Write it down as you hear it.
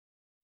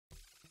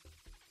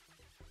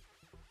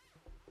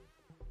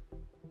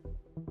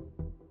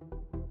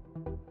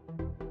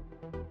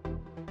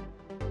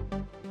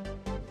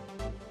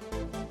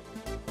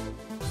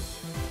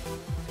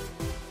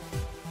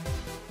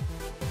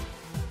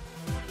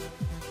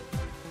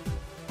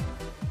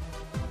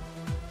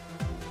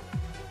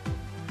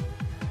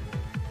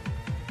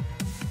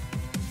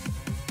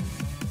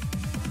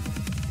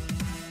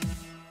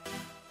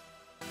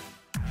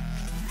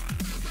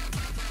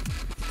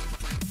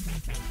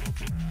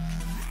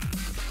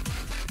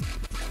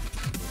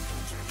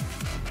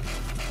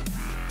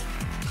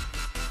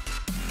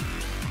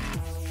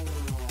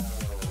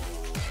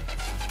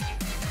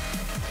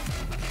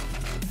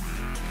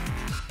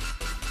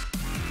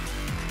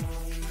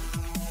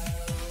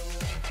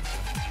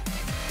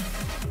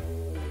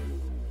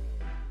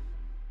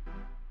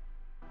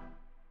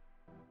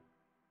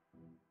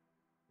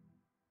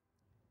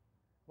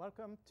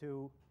Welcome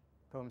to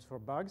Poems for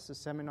Bugs, a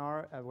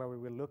seminar where we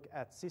will look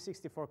at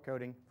C64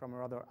 coding from a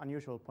rather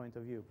unusual point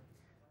of view.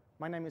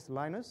 My name is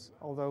Linus,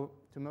 although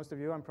to most of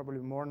you I'm probably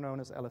more known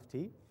as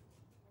LFT.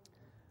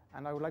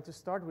 And I would like to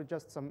start with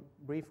just some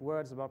brief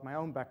words about my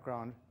own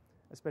background,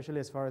 especially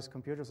as far as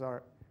computers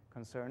are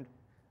concerned,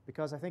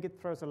 because I think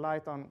it throws a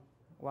light on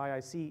why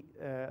I see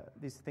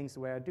these things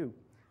the way I do.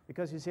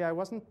 Because you see, I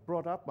wasn't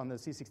brought up on the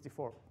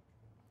C64.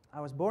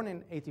 I was born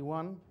in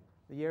 '81,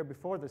 the year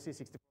before the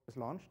C64 was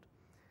launched.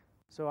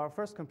 So our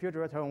first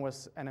computer at home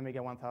was an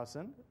Amiga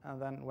 1000,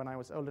 and then when I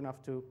was old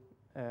enough to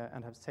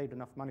and have saved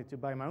enough money to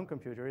buy my own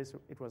computer,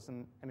 it was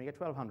an Amiga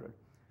 1200.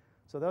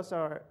 So those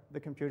are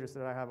the computers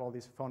that I have all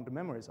these fond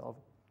memories of.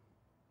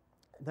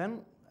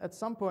 Then at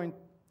some point,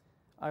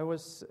 I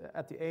was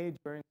at the age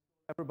where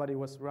everybody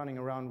was running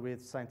around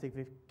with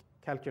scientific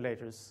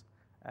calculators.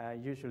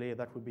 Usually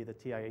that would be the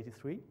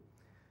TI-83.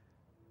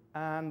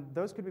 And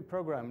those could be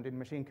programmed in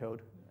machine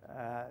code.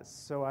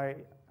 So I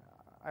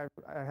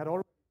had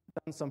already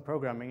done some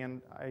programming,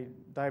 and I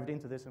dived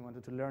into this and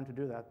wanted to learn to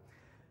do that.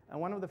 And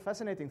one of the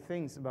fascinating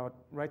things about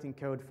writing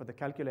code for the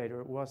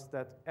calculator was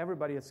that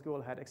everybody at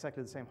school had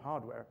exactly the same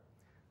hardware.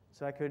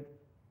 So I could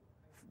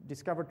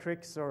discover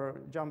tricks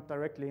or jump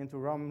directly into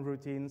ROM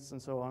routines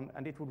and so on,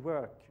 and it would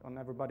work on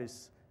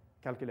everybody's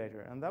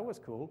calculator, and that was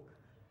cool.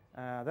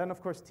 Then, of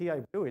course,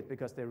 TI blew it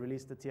because they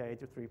released the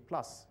TI-83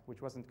 Plus,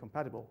 which wasn't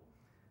compatible.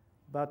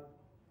 But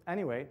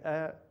anyway,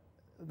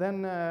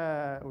 then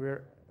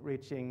we're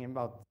reaching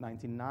about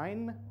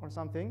 99 or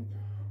something,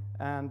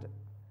 and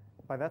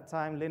by that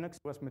time Linux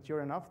was mature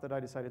enough that I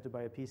decided to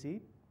buy a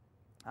PC.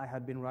 I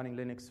had been running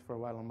Linux for a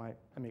while on my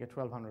Amiga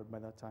 1200 by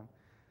that time.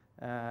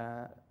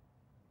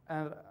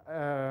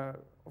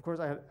 Of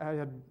course, I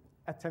had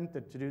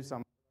attempted to do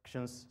some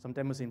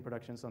demoscene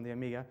productions on the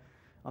Amiga.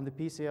 On the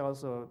PC, I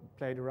also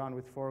played around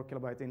with 4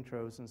 kilobyte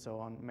intros and so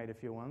on, made a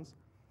few ones.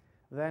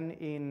 Then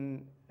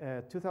in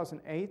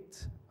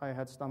 2008, I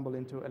had stumbled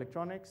into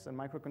electronics and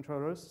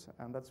microcontrollers,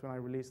 and that's when I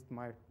released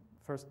my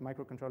first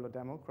microcontroller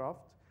demo,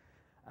 Craft.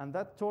 And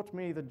that taught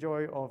me the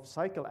joy of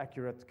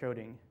cycle-accurate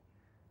coding.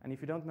 And if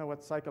you don't know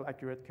what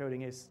cycle-accurate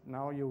coding is,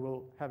 now you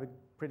will have a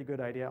pretty good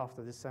idea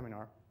after this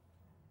seminar.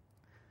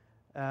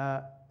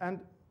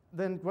 And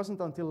then it wasn't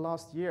until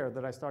last year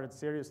that I started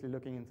seriously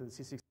looking into the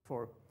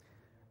C64.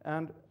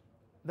 And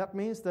that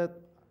means that,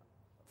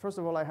 first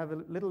of all, I have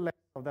a little less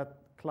of that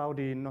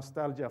cloudy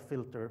nostalgia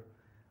filter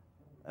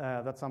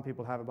that some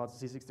people have about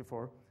the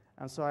C64.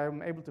 And so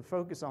I'm able to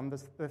focus on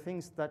the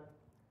things that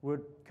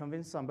would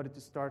convince somebody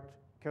to start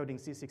coding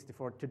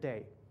C64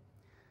 today.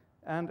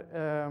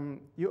 And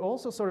you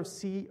also sort of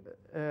see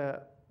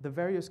the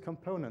various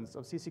components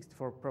of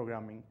C64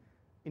 programming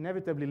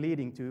inevitably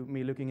leading to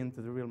me looking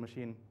into the real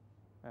machine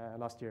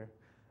last year.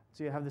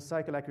 So you have the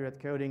cycle-accurate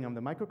coding on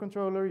the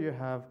microcontroller, you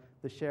have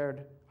the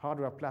shared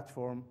hardware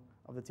platform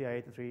of the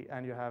TI-83,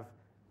 and you have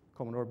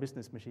Commodore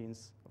business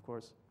machines, of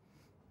course.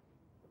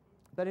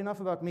 But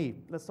enough about me.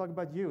 Let's talk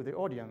about you, the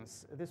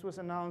audience. This was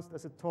announced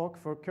as a talk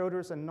for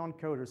coders and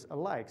non-coders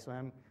alike, so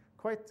I'm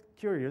quite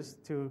curious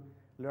to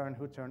learn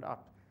who turned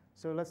up.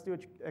 So let's do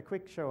a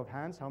quick show of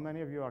hands. How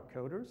many of you are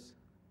coders?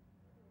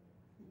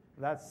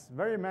 That's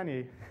very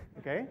many,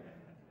 okay.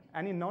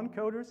 Any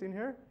non-coders in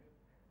here?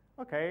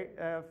 Okay,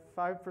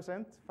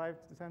 5%, 5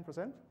 to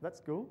 10%. That's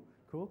cool.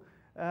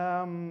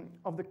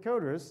 Of the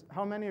coders,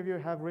 how many of you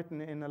have written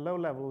in a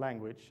low-level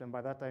language? And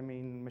by that I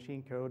mean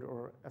machine code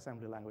or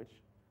assembly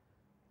language.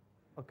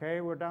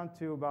 Okay, we're down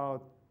to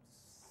about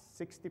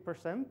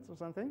 60% or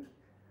something.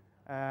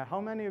 How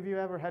many of you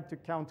ever had to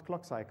count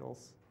clock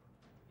cycles?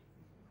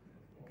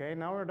 Okay,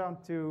 now we're down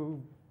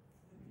to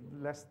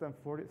less than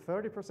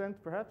 30%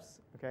 perhaps.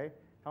 Okay,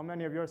 how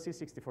many of you are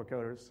C64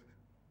 coders?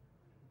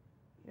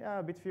 Yeah,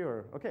 a bit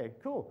fewer. Okay,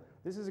 cool.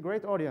 This is a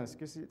great audience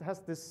because it has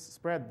this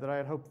spread that I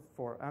had hoped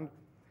for. And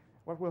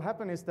what will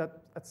happen is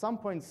that at some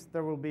points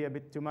there will be a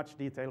bit too much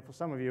detail for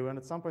some of you, and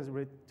at some points there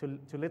will be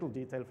too little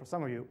detail for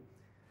some of you.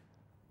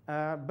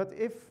 But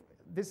if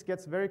this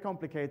gets very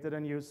complicated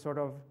and you sort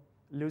of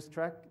lose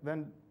track,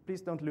 then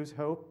please don't lose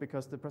hope,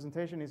 because the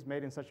presentation is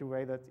made in such a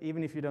way that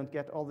even if you don't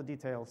get all the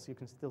details, you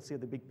can still see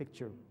the big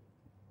picture.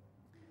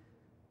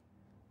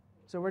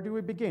 So where do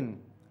we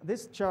begin?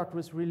 This chart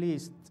was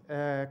released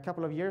a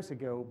couple of years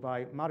ago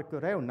by Marko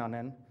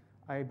Reunanen.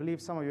 I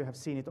believe some of you have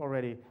seen it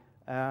already.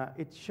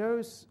 It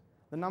shows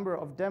the number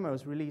of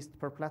demos released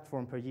per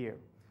platform per year.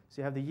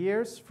 So you have the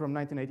years from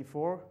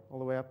 1984 all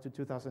the way up to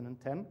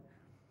 2010.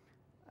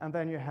 And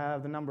then you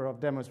have the number of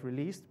demos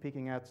released,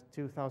 peaking at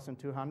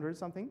 2,200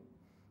 something.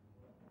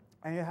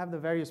 And you have the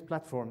various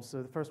platforms.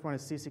 So the first one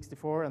is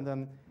C64, and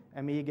then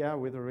Amiga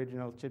with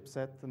original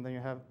chipset, and then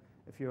you have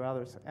a few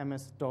others,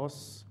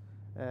 MS-DOS,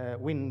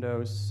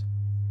 Windows.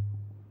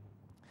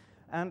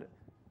 And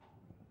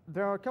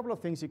there are a couple of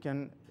things you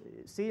can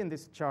see in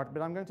this chart,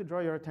 but I'm going to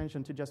draw your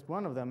attention to just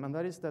one of them, and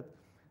that is that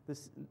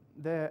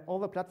all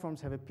the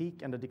platforms have a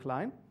peak and a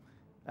decline.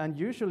 And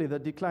usually the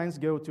declines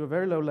go to a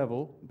very low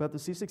level, but the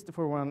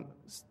C64 one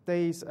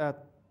stays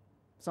at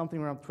something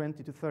around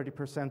 20 to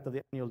 30% of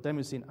the annual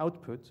demoscene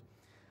output.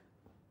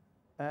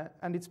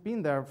 And it's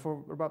been there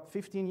for about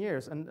 15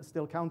 years and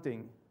still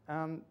counting.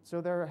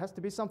 So there has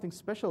to be something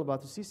special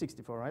about the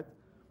C64,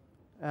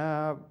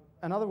 right?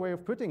 Another way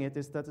of putting it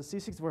is that the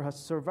C64 has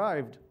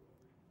survived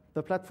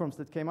the platforms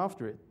that came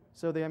after it.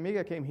 So the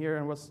Amiga came here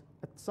and was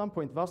at some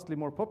point vastly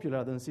more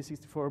popular than the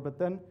C64, but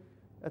then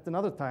at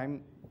another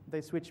time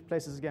they switched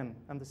places again,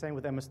 and the same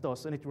with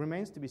MS-DOS, and it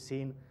remains to be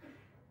seen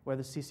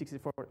whether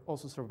C64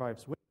 also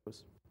survives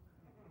Windows.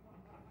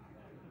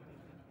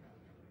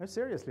 No,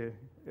 seriously,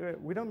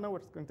 we don't know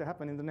what's going to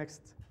happen in the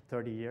next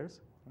 30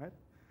 years, right?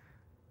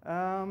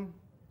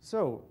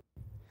 So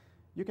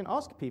you can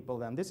ask people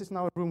then, this is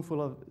now a room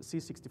full of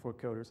C64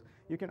 coders,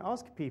 you can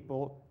ask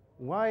people,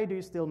 why do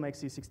you still make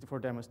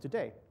C64 demos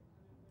today?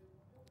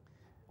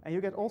 And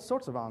you get all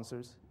sorts of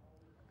answers.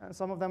 And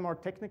some of them are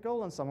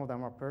technical, and some of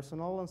them are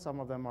personal, and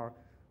some of them are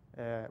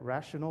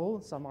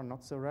rational, some are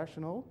not so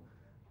rational.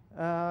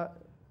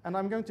 And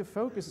I'm going to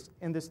focus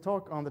in this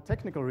talk on the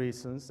technical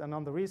reasons and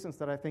on the reasons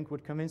that I think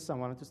would convince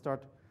someone to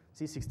start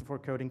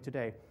C64 coding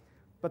today.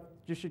 But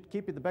you should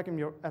keep it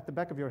at the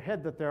back of your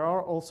head that there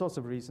are all sorts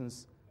of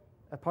reasons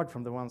apart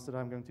from the ones that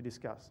I'm going to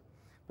discuss.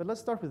 But let's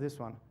start with this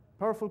one.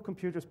 Powerful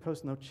computers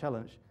pose no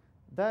challenge.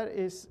 That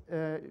is,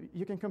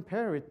 you can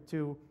compare it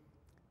to,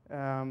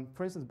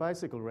 for instance,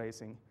 bicycle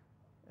racing.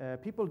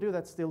 People do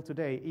that still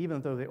today,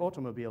 even though the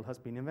automobile has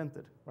been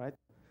invented, right?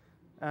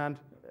 And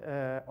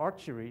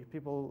archery,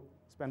 people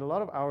spend a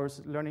lot of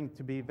hours learning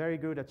to be very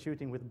good at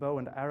shooting with bow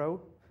and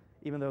arrow,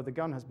 even though the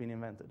gun has been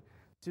invented.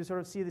 So you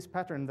sort of see this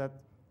pattern that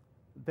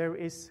there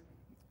is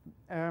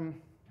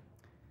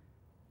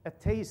a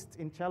taste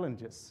in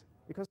challenges,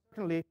 because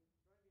certainly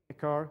a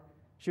car,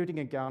 shooting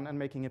a gun, and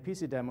making a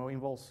PC demo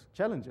involves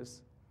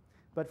challenges.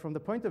 But from the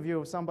point of view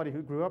of somebody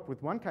who grew up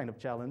with one kind of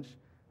challenge,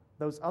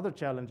 those other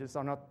challenges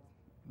are not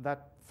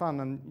that fun,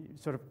 and you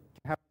sort of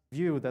have a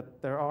view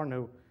that there are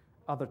no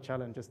other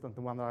challenges than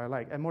the one that I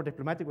like. A more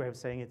diplomatic way of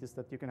saying it is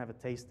that you can have a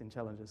taste in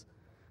challenges,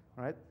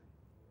 right?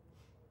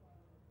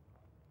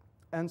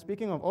 And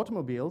speaking of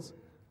automobiles,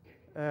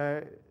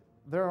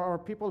 there are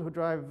people who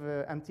drive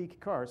antique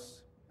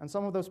cars, and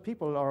some of those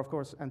people are, of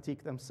course,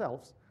 antique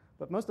themselves,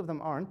 but most of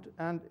them aren't,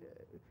 and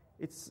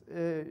it's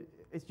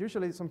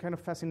usually some kind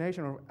of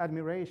fascination or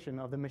admiration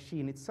of the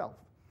machine itself.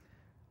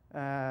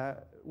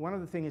 One of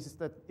the things is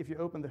that if you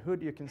open the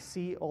hood, you can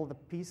see all the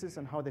pieces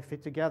and how they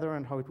fit together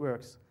and how it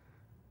works.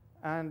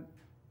 And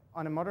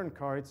on a modern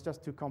car, it's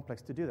just too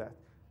complex to do that.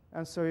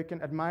 And so you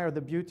can admire the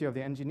beauty of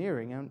the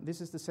engineering, and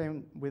this is the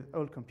same with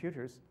old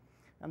computers.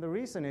 And the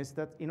reason is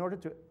that in order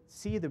to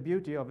see the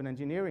beauty of an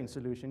engineering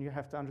solution, you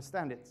have to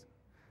understand it.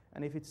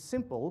 And if it's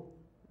simple,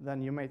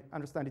 then you may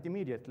understand it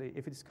immediately.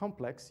 If it's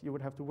complex, you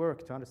would have to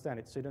work to understand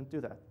it, so you don't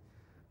do that.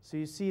 So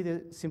you see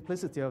the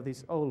simplicity of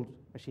these old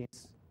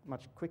machines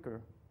much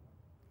quicker.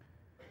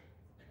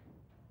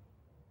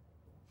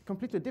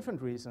 Completely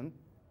different reason,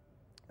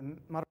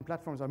 modern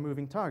platforms are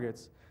moving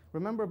targets.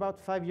 Remember about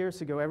 5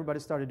 years ago, everybody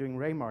started doing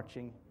ray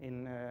marching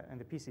in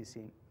the PC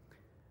scene.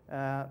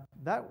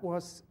 That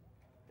was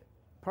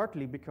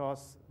partly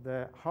because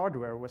the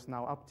hardware was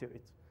now up to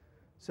it.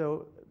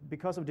 So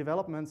because of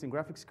developments in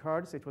graphics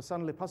cards, it was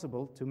suddenly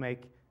possible to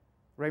make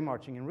ray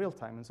marching in real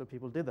time, and so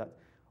people did that.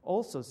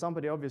 Also,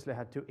 somebody obviously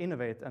had to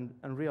innovate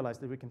and realize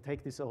that we can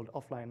take this old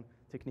offline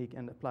technique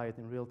and apply it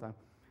in real time.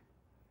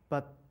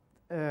 But,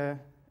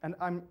 and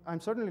I'm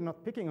certainly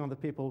not picking on the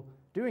people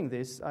doing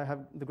this. I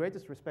have the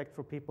greatest respect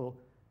for people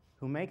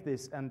who make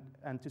this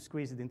and to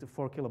squeeze it into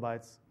 4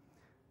 kilobytes.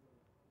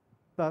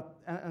 But,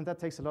 and that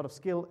takes a lot of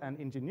skill and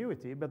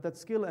ingenuity, but that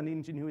skill and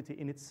ingenuity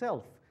in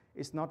itself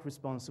is not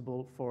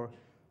responsible for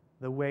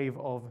the wave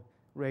of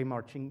ray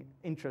marching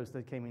intros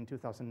that came in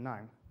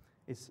 2009.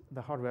 It's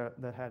the hardware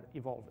that had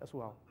evolved as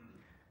well.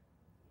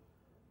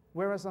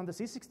 Whereas on the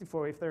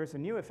C64, if there is a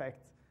new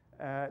effect,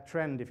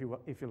 trend, if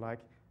you like,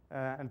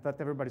 and that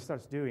everybody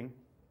starts doing,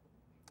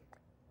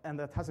 and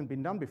that hasn't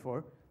been done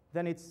before,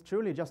 then it's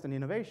truly just an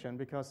innovation,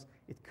 because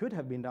it could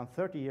have been done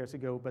 30 years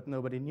ago, but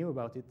nobody knew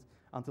about it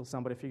until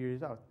somebody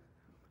figured it out.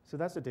 So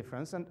that's the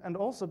difference. And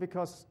also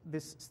because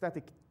this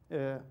static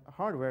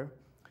hardware,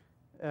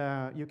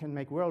 you can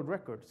make world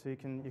records. So you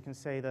can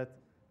say that,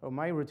 oh,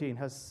 my routine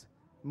has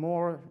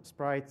more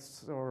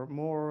sprites or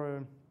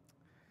more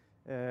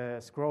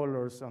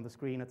scrollers on the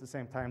screen at the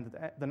same time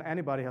than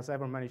anybody has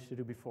ever managed to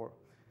do before,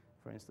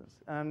 for instance.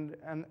 And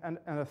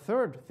a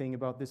third thing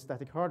about this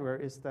static hardware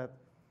is that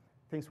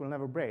things will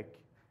never break.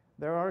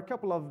 There are a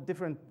couple of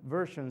different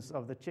versions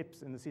of the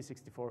chips in the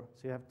C64.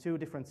 So you have 2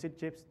 different SID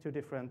chips, 2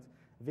 different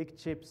VIC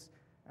chips,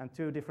 and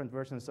 2 different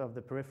versions of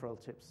the peripheral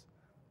chips.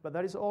 But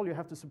that is all you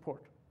have to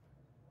support.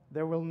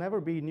 There will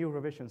never be new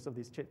revisions of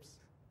these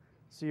chips.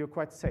 So you're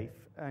quite safe,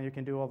 and you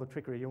can do all the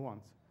trickery you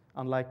want,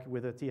 unlike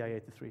with the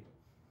TI-83.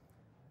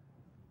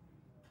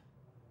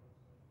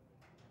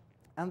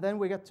 And then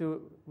we get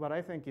to what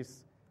I think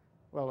is,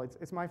 well,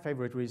 it's my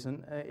favorite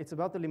reason. It's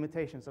about the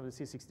limitations of the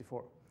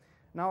C64.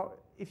 Now,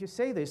 if you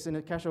say this in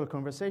a casual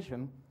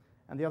conversation,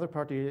 and the other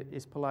party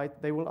is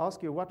polite, they will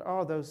ask you, what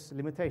are those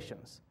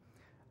limitations?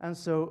 And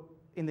so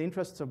in the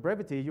interests of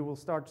brevity, you will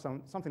start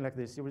something like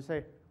this. You will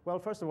say, well,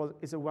 first of all,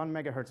 it's a 1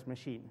 megahertz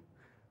machine.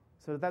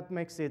 So that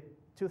makes it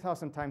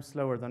 2,000 times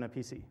slower than a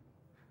PC.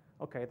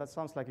 Okay, that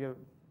sounds like a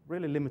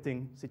really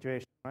limiting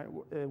situation, right?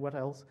 What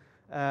else?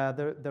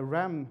 The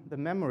RAM, the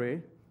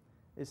memory,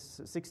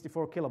 is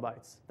 64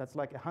 kilobytes. That's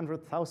like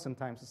 100,000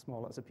 times as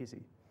small as a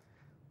PC.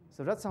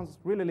 So that sounds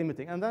really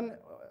limiting. And then,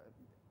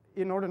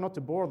 in order not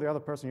to bore the other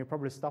person, you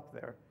probably stop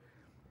there.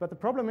 But the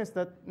problem is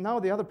that now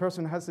the other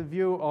person has a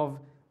view of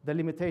the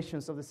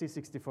limitations of the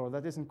C64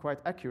 that isn't quite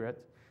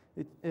accurate.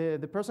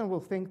 The person will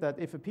think that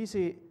if a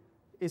PC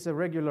is a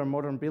regular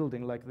modern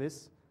building like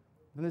this,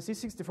 then the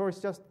C64 is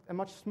just a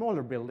much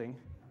smaller building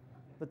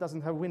that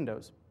doesn't have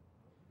windows.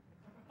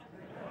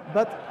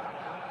 But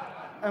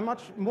a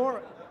much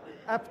more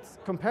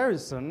apt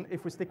comparison,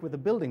 if we stick with the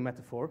building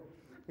metaphor,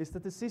 is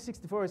that the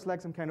C64 is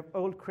like some kind of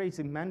old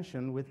crazy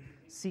mansion with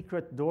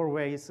secret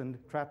doorways and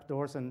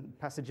trapdoors and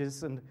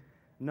passages and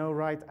no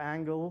right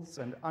angles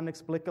and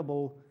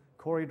inexplicable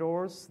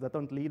corridors that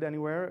don't lead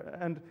anywhere.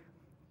 And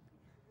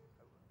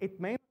it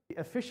may not be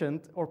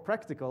efficient or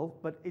practical,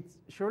 but it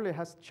surely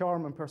has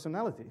charm and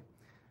personality.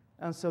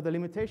 And so the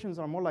limitations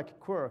are more like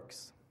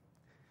quirks.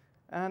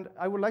 And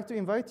I would like to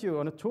invite you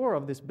on a tour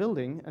of this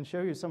building and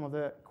show you some of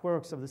the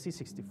quirks of the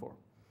C64.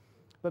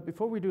 But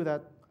before we do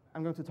that,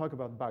 I'm going to talk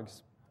about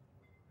bugs.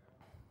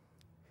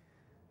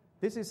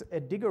 This is a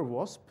digger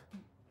wasp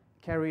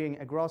carrying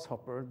a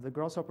grasshopper. The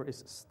grasshopper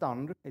is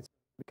stunned. It's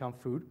become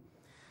food.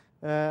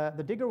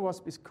 The digger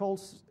wasp is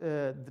called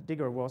the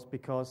digger wasp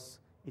because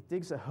it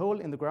digs a hole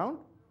in the ground.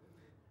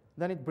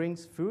 Then it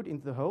brings food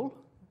into the hole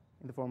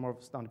in the form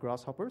of stunned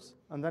grasshoppers.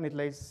 And then it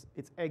lays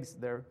its eggs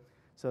there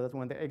so that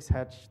when the eggs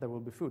hatch, there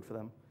will be food for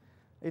them.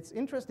 It's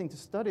interesting to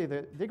study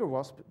the digger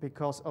wasp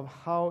because of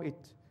how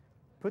it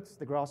puts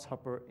the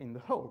grasshopper in the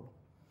hole.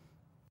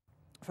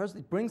 First,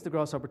 it brings the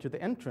grasshopper to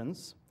the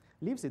entrance,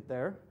 leaves it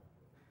there,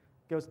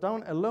 goes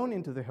down alone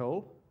into the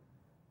hole,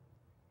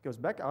 goes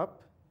back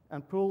up,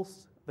 and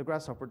pulls the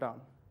grasshopper down.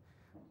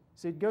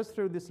 So it goes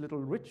through this little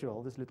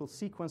ritual, this little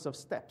sequence of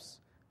steps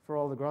for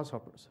all the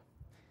grasshoppers.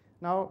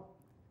 Now,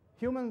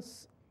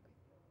 humans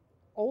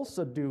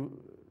also do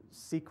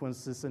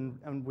sequences,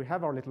 and we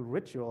have our little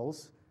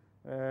rituals.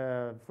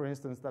 For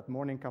instance, that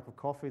morning cup of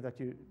coffee that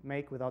you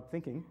make without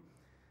thinking.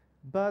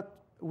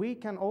 But we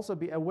can also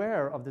be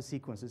aware of the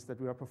sequences that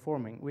we are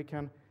performing. We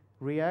can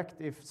react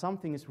if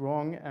something is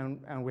wrong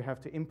and we have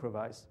to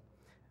improvise.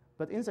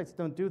 But insects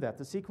don't do that.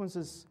 The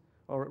sequences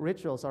or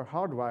rituals are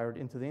hardwired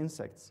into the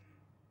insects.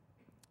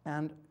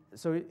 And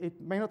so it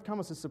may not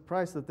come as a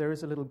surprise that there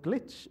is a little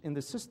glitch in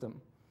the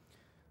system.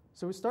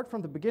 So we start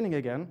from the beginning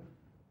again.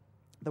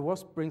 The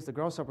wasp brings the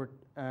grasshopper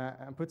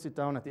and puts it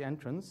down at the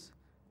entrance,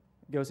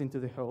 goes into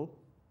the hole.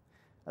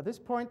 At this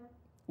point,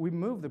 we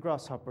move the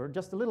grasshopper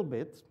just a little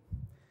bit,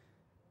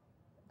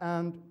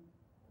 and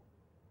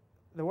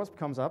the wasp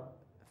comes up,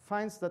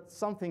 finds that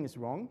something is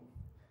wrong,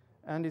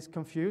 and is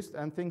confused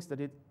and thinks that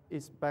it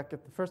is back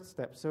at the first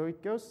step. So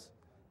it goes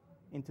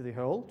into the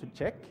hole to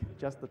check,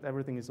 just that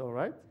everything is all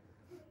right.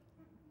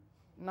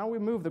 Now we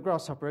move the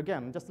grasshopper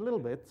again, just a little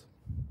bit.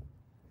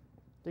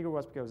 Digger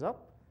wasp goes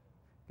up,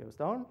 goes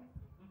down.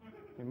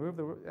 You move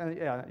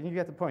yeah, you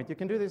get the point. You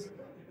can do this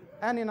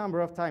any number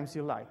of times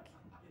you like.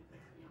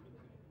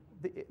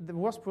 The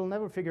wasp will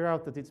never figure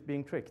out that it's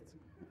being tricked.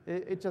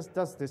 It just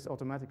does this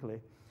automatically.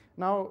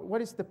 Now,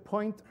 what is the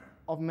point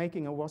of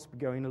making a wasp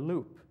go in a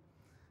loop?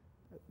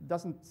 It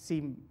doesn't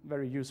seem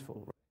very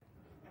useful.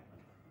 Right?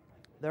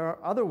 There are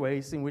other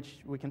ways in which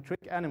we can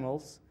trick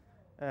animals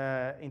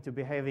into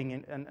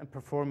behaving and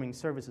performing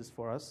services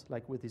for us,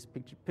 like with these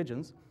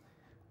pigeons.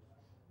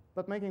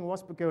 But making a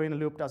wasp go in a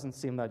loop doesn't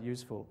seem that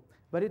useful.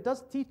 But it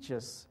does teach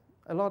us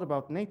a lot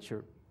about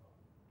nature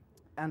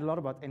and a lot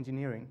about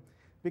engineering,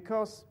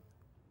 because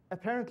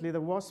apparently the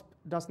wasp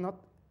does not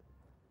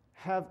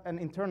have an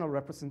internal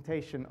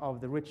representation of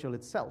the ritual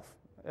itself,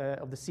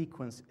 of the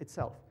sequence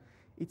itself.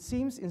 It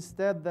seems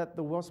instead that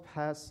the wasp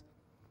has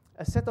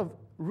a set of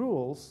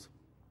rules,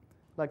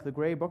 like the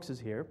gray boxes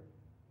here,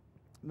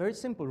 very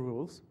simple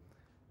rules,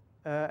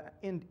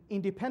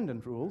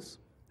 independent rules,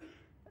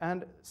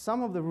 and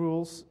some of the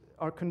rules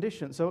are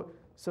conditions.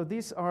 So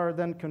these are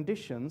then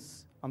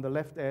conditions on the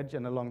left edge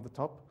and along the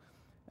top,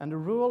 and the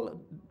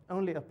rule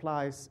only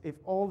applies if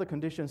all the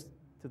conditions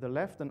to the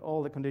left and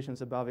all the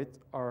conditions above it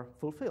are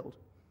fulfilled.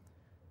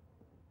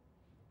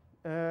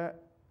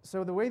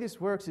 So the way this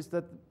works is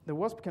that the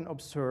wasp can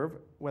observe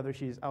whether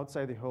she is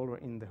outside the hole or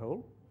in the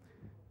hole.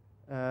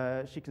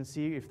 She can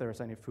see if there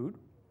is any food.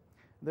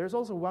 There's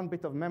also one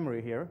bit of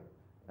memory here,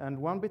 and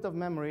one bit of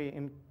memory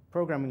in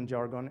programming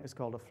jargon is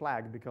called a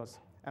flag, because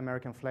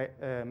American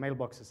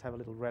mailboxes have a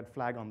little red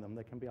flag on them.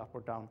 They can be up or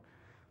down.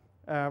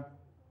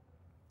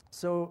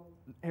 So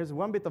here's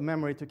one bit of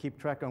memory to keep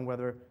track on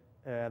whether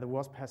the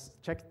wasp has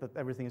checked that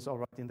everything is all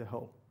right in the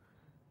hole.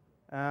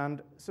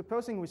 And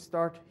supposing we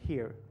start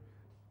here.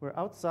 We're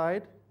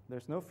outside,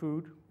 there's no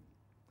food,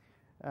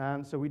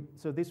 and so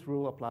this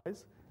rule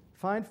applies.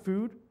 Find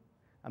food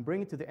and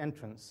bring it to the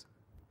entrance.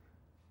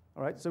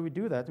 All right, so we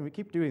do that, and we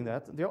keep doing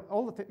that.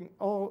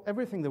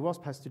 Everything the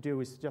wasp has to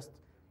do is just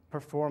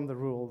perform the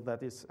rule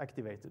that is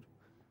activated.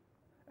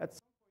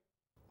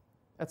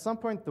 At some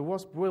point, the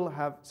wasp will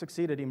have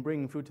succeeded in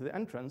bringing food to the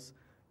entrance.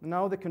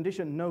 Now the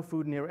condition no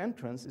food near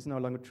entrance is no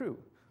longer true.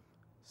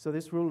 So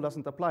this rule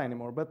doesn't apply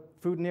anymore, but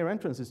food near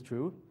entrance is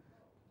true.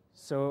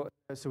 So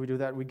we do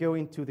that. We go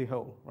into the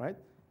hole, right?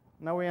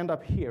 Now we end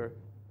up here.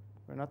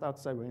 We're not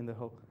outside, we're in the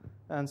hole.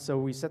 And so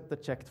we set the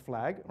checked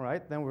flag,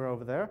 right? Then we're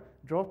over there.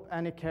 Drop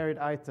any carried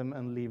item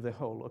and leave the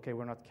hole. Okay,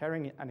 we're not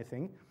carrying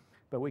anything,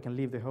 but we can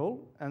leave the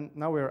hole. And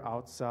now we're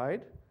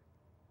outside.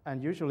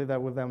 And usually there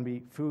will then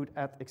be food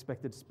at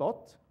expected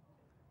spot.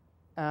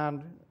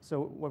 And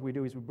so what we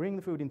do is we bring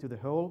the food into the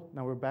hole.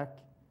 Now we're back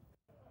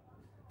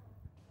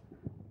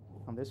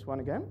on this one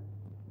again.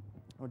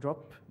 We'll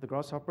drop the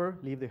grasshopper,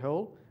 leave the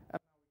hole, and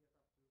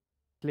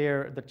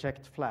clear the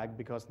checked flag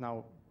because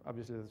now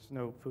obviously there's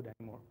no food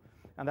anymore.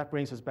 And that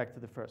brings us back to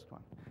the first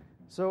one.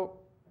 So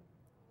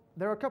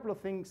there are a couple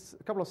of things,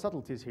 a couple of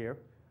subtleties here.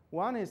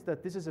 One is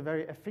that this is a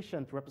very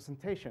efficient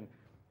representation.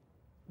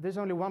 There's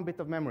only one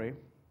bit of memory.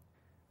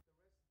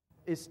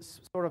 Is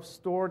sort of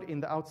stored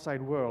in the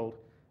outside world,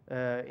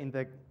 in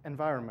the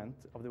environment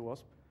of the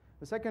wasp.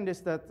 The second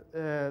is that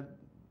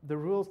the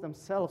rules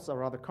themselves are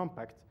rather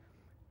compact.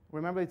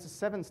 Remember, it's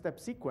a 7-step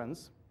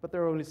sequence, but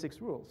there are only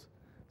 6 rules.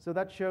 So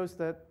that shows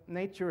that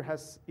nature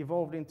has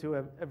evolved into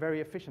a very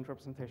efficient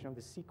representation of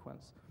this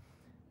sequence.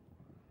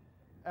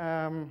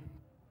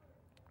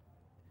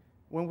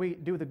 When we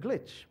do the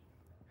glitch,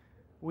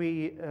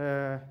 we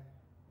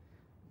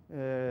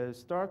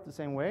start the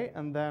same way,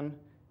 and then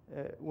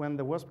when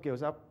the wasp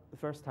goes up the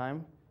first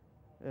time,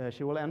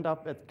 she will end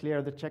up at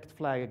clear the checked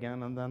flag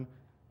again, and then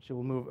she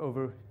will move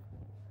over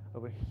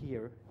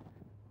here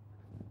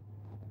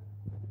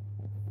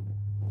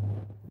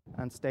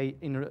and stay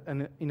in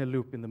a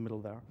loop in the middle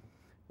there.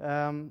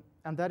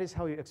 And that is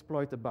how you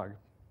exploit a bug.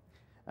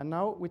 And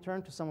now we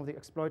turn to some of the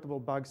exploitable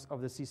bugs of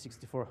the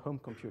C64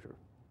 home computer.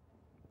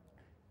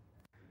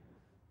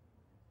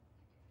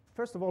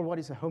 First of all, what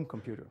is a home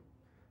computer?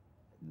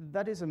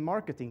 That is a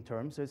marketing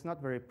term, so it's not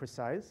very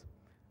precise.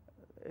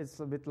 It's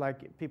a bit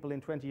like people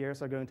in 20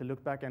 years are going to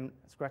look back and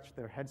scratch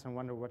their heads and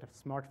wonder what a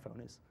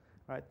smartphone is,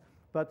 right?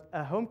 But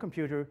a home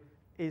computer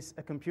is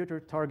a computer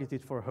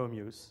targeted for home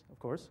use, of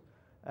course.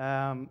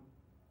 And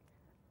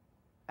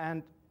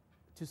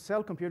to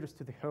sell computers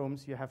to the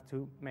homes, you have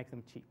to make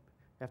them cheap.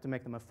 You have to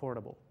make them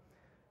affordable.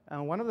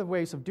 And one of the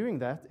ways of doing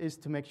that is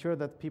to make sure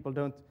that people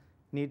don't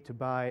need to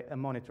buy a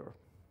monitor.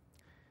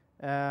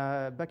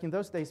 Back in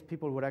those days,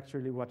 people would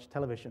actually watch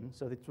television,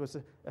 so it was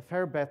a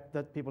fair bet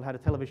that people had a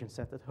television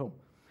set at home.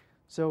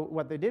 So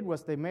what they did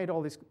was they made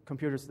all these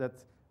computers that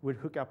would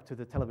hook up to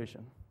the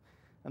television.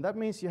 And that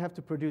means you have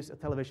to produce a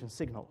television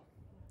signal.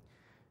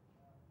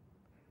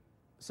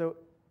 So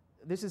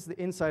this is the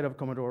inside of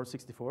Commodore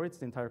 64. It's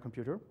the entire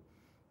computer.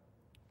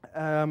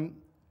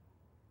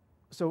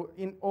 So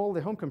in all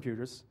the home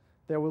computers,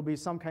 there will be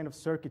some kind of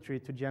circuitry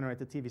to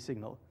generate a TV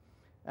signal.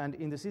 And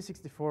in the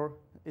C64,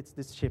 it's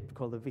this chip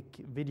called the VIC,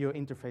 Video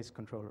Interface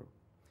Controller.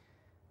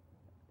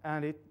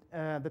 And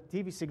the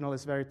TV signal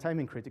is very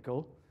timing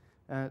critical.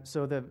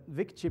 So the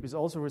VIC chip is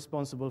also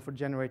responsible for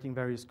generating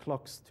various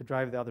clocks to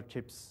drive the other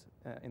chips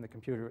in the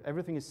computer.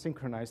 Everything is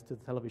synchronized to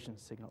the television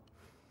signal.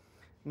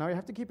 Now you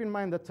have to keep in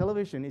mind that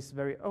television is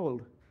very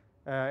old.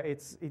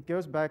 It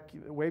goes back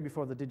way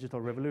before the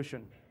digital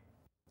revolution.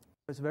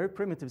 It's a very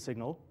primitive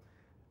signal.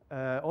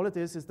 All it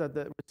is that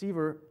the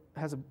receiver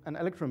has an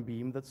electron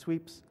beam that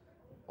sweeps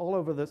all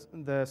over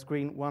the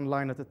screen one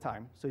line at a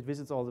time. So it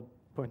visits all the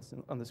points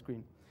on the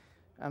screen.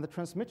 And the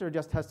transmitter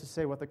just has to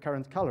say what the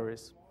current color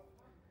is.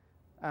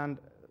 And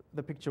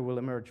the picture will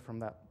emerge from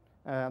that.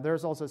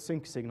 There's also a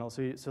sync signal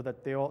so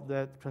that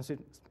the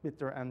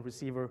transmitter and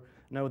receiver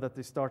know that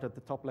they start at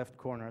the top left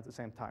corner at the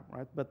same time,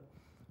 right?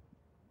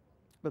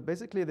 But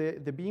basically,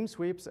 the beam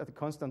sweeps at a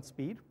constant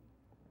speed.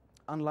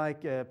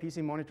 Unlike a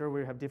PC monitor,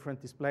 where you have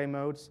different display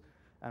modes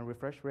and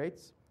refresh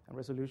rates and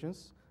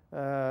resolutions,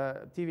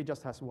 TV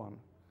just has one.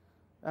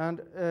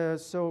 And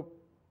so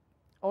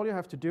all you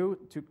have to do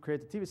to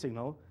create a TV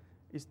signal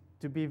is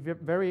to be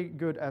very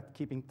good at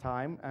keeping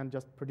time and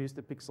just produce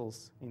the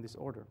pixels in this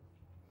order.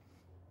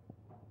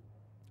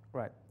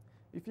 Right.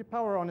 If you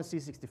power on a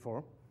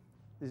C64,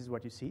 this is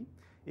what you see.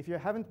 If you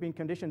haven't been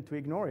conditioned to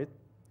ignore it,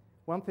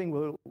 one thing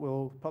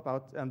will pop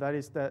out, and that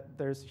is that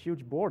there's a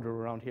huge border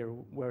around here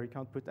where you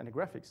can't put any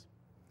graphics.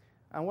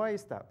 And why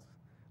is that?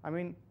 I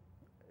mean,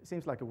 it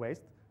seems like a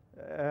waste,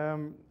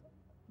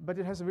 but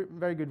it has a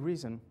very good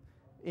reason.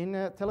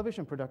 In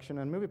television production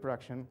and movie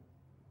production,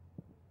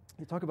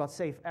 you talk about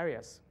safe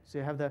areas. So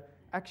you have the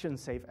action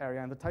safe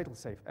area and the title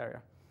safe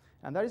area.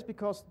 And that is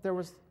because there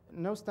was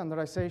no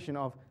standardization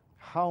of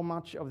how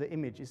much of the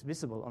image is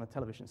visible on a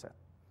television set.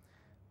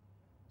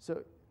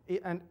 So,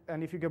 and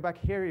if you go back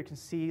here, you can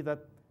see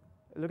that,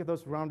 look at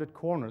those rounded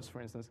corners, for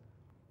instance.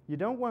 You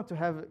don't want to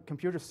have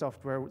computer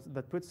software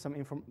that puts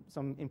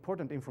some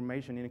important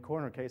information in a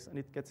corner case and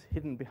it gets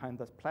hidden behind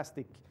that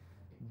plastic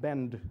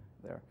bend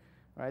there,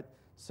 right?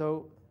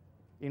 So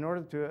in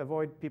order to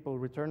avoid people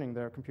returning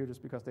their computers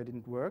because they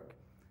didn't work,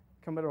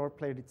 Commodore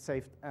played it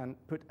safe and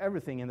put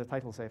everything in the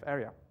title safe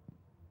area.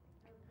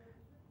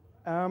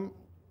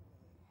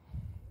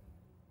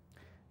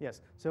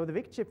 Yes, so the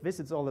VIC chip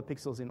visits all the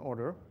pixels in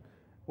order.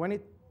 When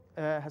it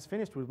has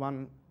finished with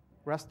one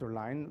raster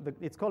line,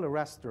 it's called a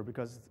raster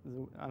because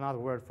it's another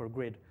word for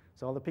grid.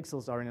 So all the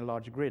pixels are in a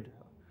large grid.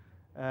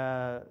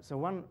 So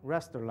one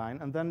raster line,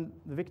 and then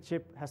the VIC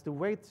chip has to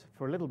wait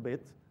for a little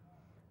bit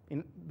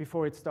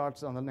before it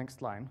starts on the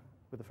next line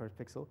with the first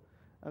pixel.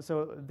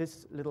 So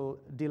this little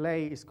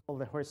delay is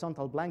called the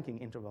horizontal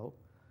blanking interval.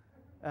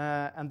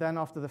 And then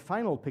after the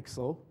final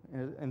pixel,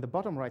 in the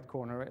bottom right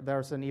corner,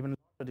 there's an even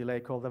larger delay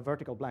called the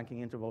vertical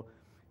blanking interval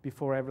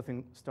before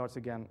everything starts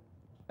again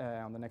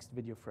on the next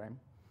video frame.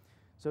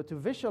 So to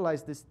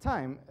visualize this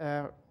time,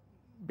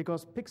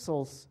 because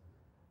pixels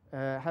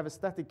have a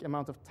static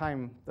amount of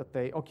time that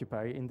they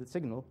occupy in the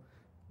signal,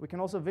 we can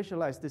also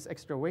visualize this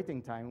extra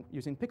waiting time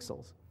using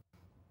pixels.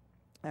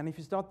 And if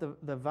you start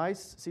the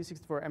Vice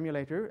C64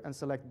 emulator and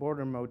select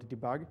border mode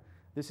debug,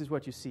 this is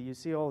what you see. You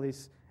see all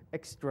these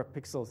extra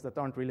pixels that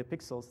aren't really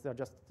pixels. They're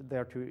just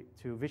there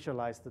to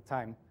visualize the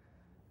time.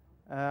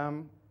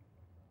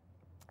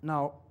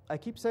 Now, I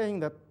keep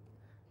saying that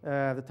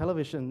the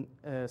television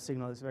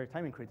signal is very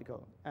timing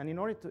critical. And in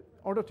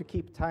order to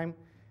keep time,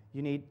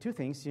 you need two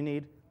things. You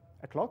need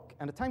a clock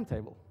and a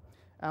timetable.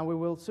 And we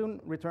will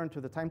soon return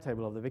to the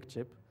timetable of the VIC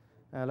chip.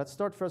 Let's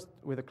start first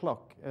with a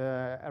clock.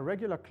 A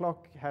regular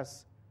clock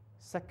has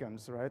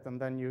seconds, right? And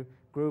then you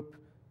group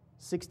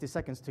 60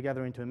 seconds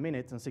together into a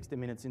minute and 60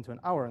 minutes into an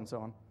hour and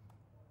so on.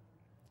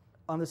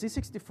 On the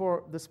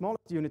C64, the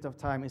smallest unit of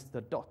time is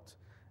the dot.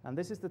 And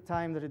this is the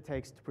time that it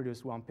takes to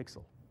produce one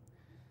pixel.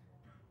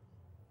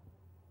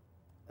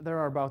 There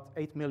are about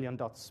 8 million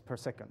dots per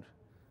second.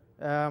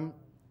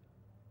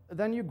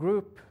 Then you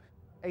group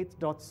 8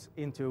 dots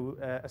into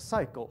a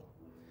cycle.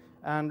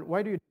 And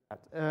why do you do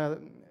that?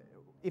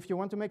 If you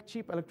want to make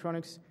cheap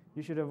electronics,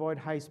 you should avoid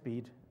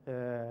high-speed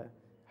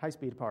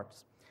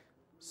parts.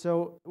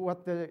 So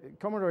what the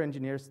Commodore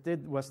engineers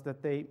did was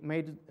that they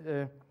made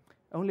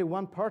only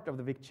one part of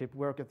the VIC chip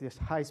work at this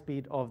high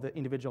speed of the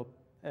individual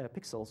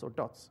pixels or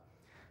dots.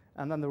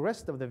 And then the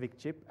rest of the VIC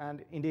chip,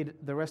 and indeed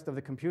the rest of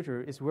the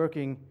computer, is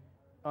working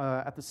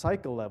at the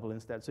cycle level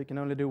instead. So you can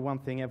only do one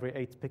thing every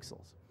 8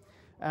 pixels.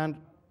 And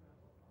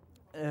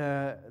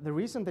the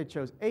reason they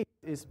chose 8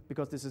 is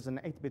because this is an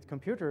 8-bit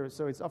computer,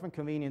 so it's often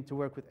convenient to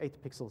work with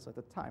 8 pixels at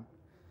a time.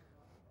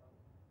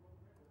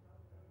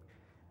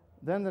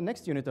 Then the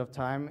next unit of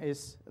time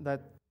is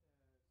that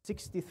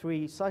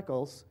 63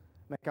 cycles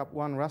make up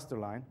one raster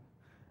line,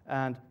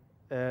 and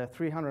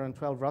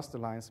 312 raster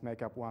lines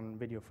make up one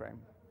video frame.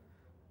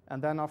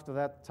 And then after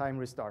that, time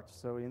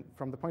restarts. So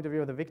from the point of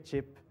view of the VIC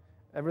chip,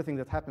 everything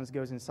that happens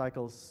goes in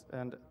cycles,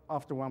 and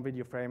after one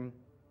video frame,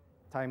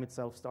 time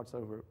itself starts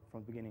over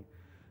from the beginning.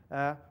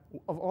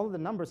 Of all the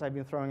numbers I've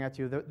been throwing at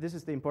you, this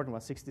is the important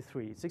one,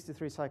 63.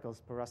 63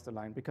 cycles per raster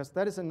line, because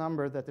that is a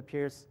number that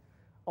appears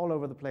all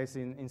over the place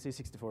in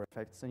C64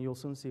 effects, and you'll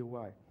soon see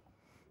why.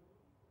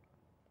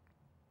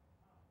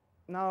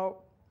 Now,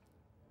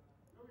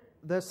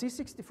 the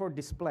C64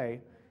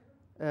 display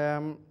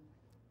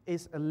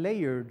is a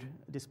layered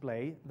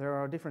display. There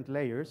are different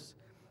layers.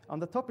 On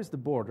the top is the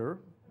border.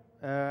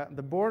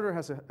 The border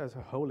has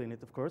a hole in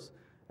it, of course,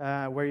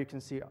 where you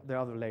can see the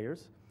other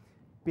layers.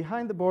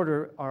 Behind the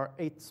border are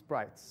 8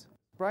 sprites.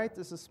 Sprite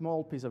is a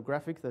small piece of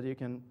graphic that you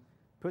can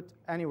put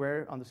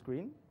anywhere on the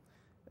screen.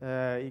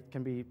 It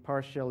can be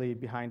partially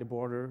behind the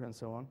border and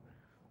so on.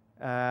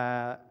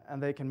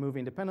 And they can move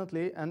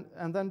independently.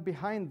 And then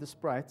behind the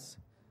sprites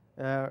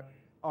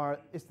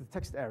is the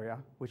text area,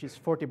 which is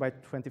 40 by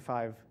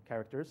 25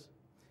 characters.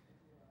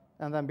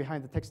 And then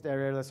behind the text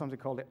area, there's something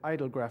called the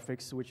idle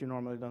graphics, which you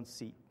normally don't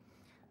see.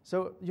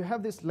 So you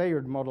have this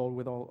layered model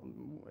with all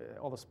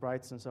the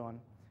sprites and so on.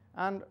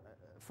 And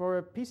for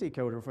a PC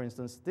coder, for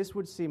instance, this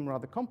would seem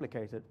rather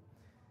complicated.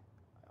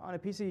 On a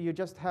PC, you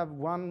just have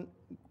one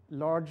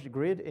large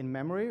grid in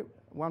memory.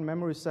 One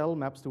memory cell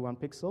maps to one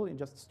pixel. You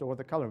just store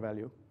the color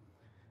value.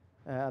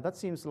 That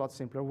seems a lot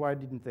simpler. Why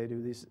didn't they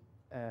do this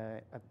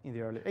in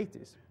the early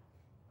 80s?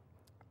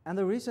 And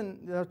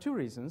there are 2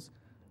 reasons.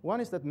 One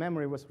is that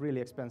memory was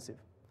really expensive.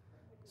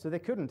 So they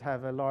couldn't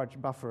have a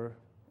large buffer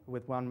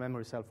with one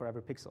memory cell for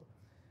every pixel.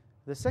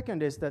 The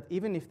second is that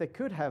even if they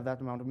could have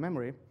that amount of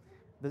memory,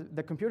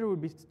 the computer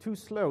would be too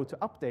slow to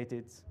update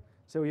it,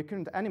 so you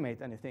couldn't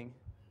animate anything,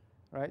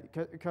 right?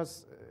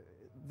 Because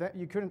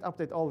you couldn't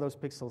update all those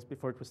pixels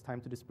before it was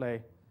time to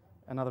display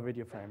another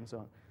video frame and so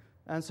on.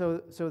 And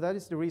so that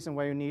is the reason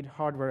why you need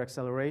hardware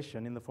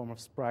acceleration in the form of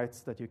sprites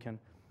that you can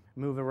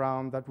move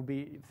around. That would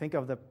be, think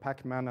of the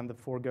Pac-Man and the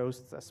 4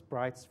 ghosts as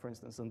sprites, for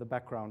instance, and the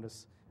background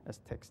as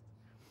text.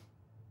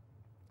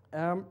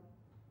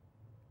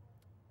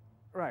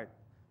 Right.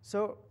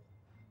 So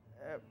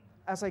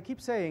as I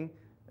keep saying,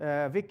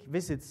 VIC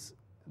visits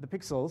the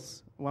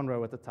pixels one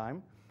row at a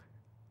time,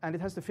 and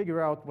it has to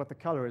figure out what the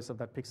color is of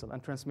that pixel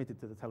and transmit it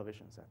to the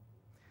television set.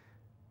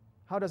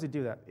 How does it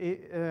do that?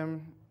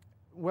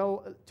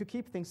 well, to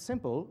keep things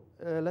simple,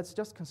 let's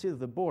just consider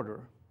the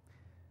border.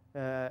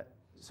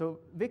 So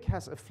Vic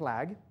has a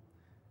flag,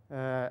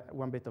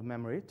 1 bit of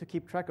memory, to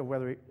keep track of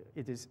whether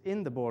it is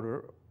in the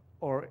border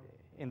or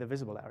in the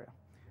visible area.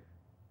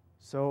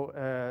 So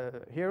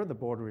here the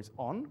border is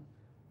on.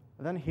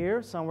 And then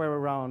here, somewhere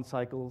around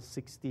cycle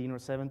 16 or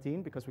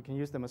 17, because we can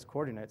use them as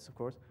coordinates, of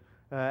course,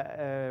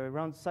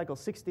 around cycle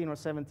 16 or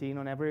 17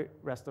 on every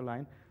raster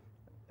line,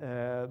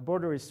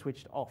 border is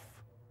switched off.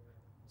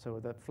 So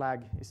the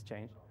flag is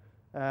changed.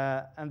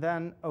 And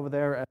then over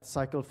there at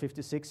cycle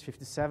 56,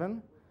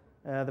 57,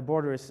 the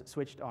border is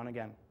switched on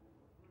again.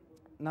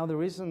 Now the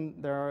reason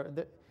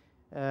that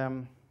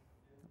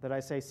I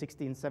say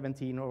 16,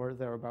 17 or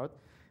thereabout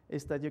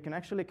is that you can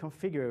actually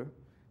configure,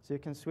 so you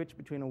can switch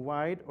between a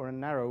wide or a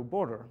narrow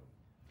border.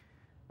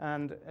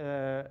 And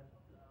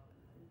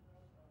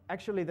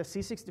actually the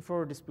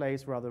C64 display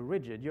is rather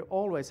rigid. You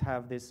always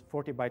have this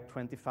 40 by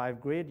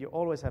 25 grid, you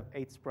always have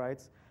 8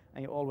 sprites,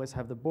 and you always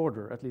have the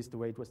border, at least the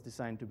way it was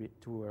designed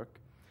to work.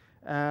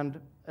 And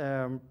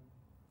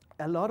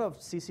a lot of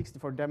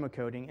C64 demo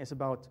coding is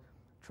about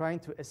trying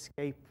to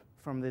escape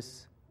from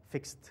this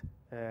fixed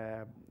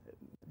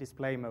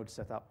display mode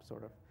setup,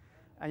 sort of.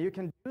 And you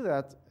can do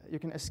that, you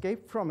can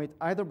escape from it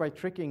either by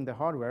tricking the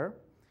hardware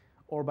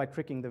or by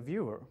tricking the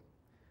viewer.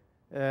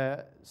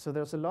 So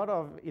there's a lot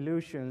of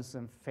illusions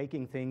and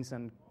faking things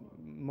and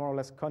more or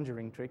less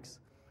conjuring tricks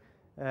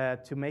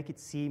to make it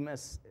seem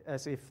as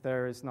if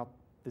there is not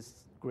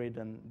this grid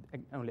and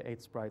only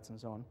 8 sprites and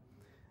so on.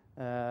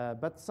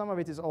 But some of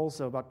it is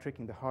also about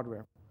tricking the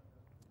hardware.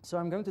 So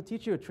I'm going to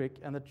teach you a trick,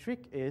 and the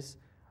trick is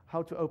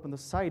how to open the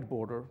side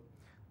border.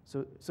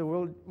 So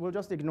we'll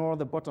just ignore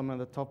the bottom and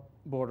the top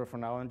border for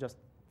now and just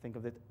think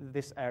of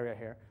this area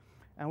here.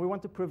 And we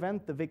want to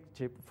prevent the VIC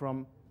chip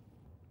from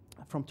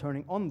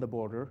turning on the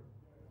border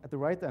at the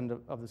right end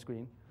of the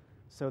screen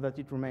so that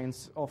it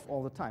remains off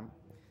all the time.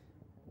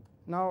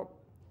 Now,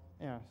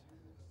 yeah.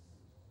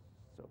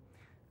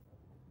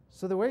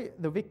 So the way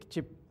the VIC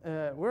chip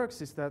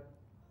works is that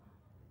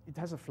it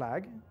has a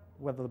flag,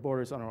 whether the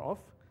border is on or off.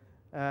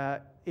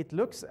 It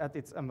looks at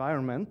its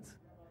environment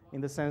in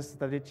the sense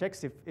that it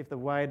checks if the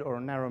wide or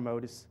narrow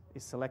mode is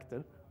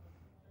selected.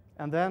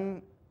 And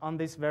then on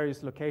these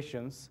various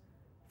locations,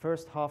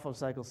 first half of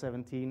cycle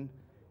 17,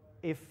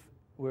 if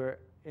we're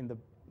in the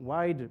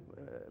wide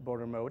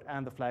border mode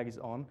and the flag is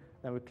on,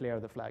 then we clear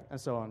the flag, and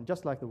so on,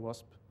 just like the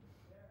WASP.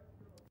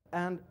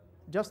 And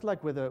just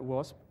like with the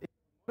WASP, if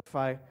we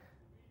modify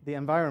the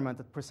environment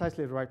at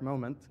precisely the right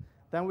moment,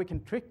 then we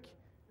can trick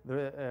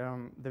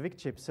the VIC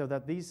chip so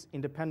that these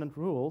independent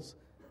rules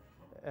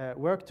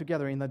work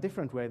together in a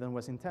different way than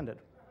was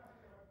intended.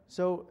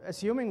 So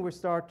assuming we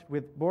start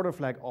with border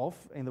flag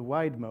off in the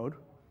wide mode,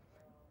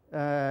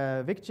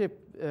 VIC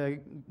chip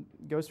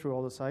goes through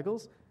all the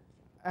cycles,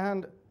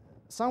 and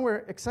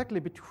somewhere exactly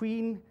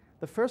between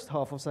the first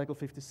half of cycle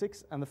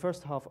 56 and the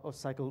first half of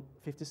cycle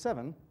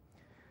 57,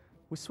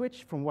 we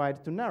switch from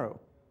wide to narrow.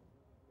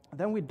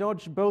 Then we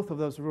dodge both of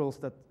those rules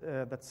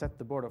that set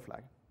the border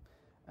flag.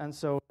 And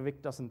so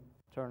VIC doesn't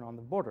turn on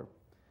the border.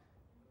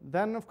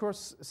 Then, of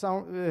course,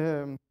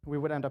 we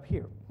would end up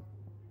here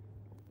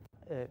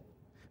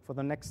for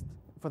the next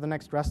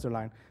raster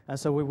line. And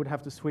so we would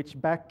have to switch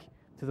back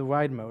to the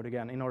wide mode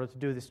again in order to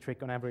do this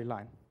trick on every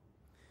line.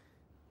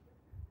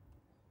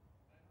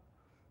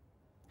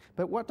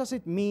 But what does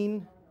it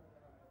mean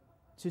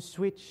to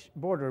switch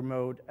border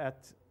mode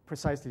at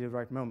precisely the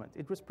right moment?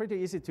 It was pretty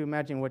easy to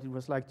imagine what it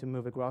was like to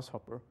move a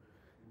grasshopper.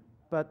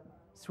 But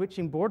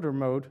switching border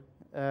mode,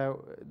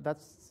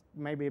 that's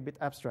maybe a bit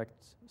abstract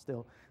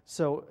still.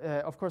 So,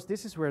 of course,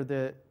 this is where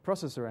the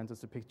processor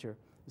enters the picture,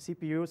 the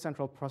CPU,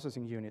 Central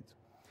Processing Unit.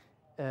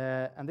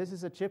 And this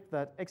is a chip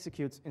that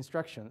executes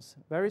instructions,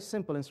 very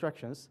simple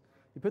instructions.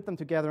 You put them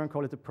together and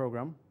call it a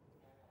program,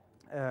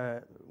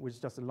 which is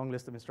just a long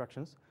list of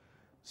instructions.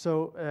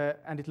 So,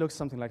 and it looks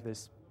something like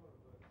this.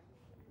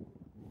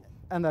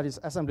 And that is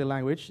assembly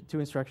language, 2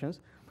 instructions.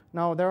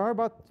 Now, there are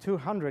about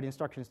 200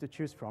 instructions to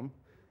choose from,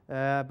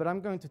 but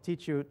I'm going to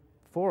teach you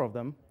 4 of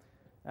them,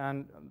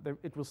 and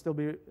it will still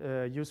be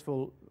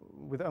useful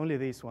with only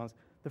these ones.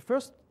 The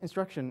first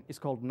instruction is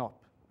called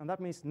NOP, and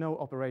that means no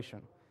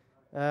operation.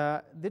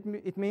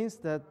 It means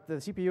that the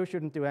CPU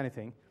shouldn't do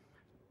anything,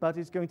 but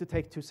it's going to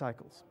take 2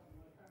 cycles.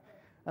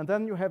 And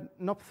then you have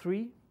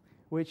NOP3,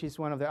 which is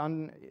one of the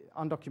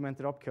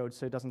undocumented opcodes,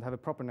 so it doesn't have a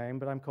proper name,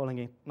 but I'm calling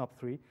it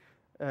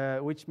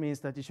NOP3, which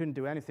means that it shouldn't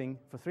do anything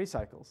for 3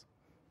 cycles.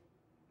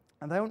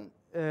 And then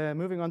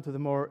moving on to the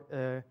more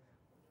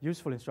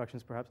useful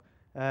instructions, perhaps,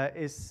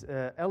 is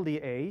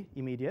LDA,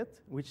 immediate,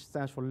 which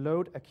stands for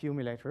load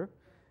accumulator,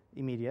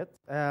 immediate.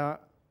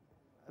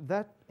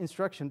 That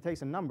instruction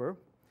takes a number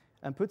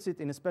and puts it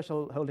in a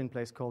special holding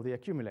place called the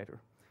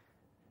accumulator.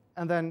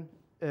 And then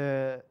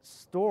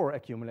store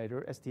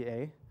accumulator,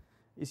 STA,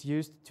 is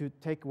used to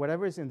take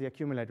whatever is in the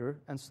accumulator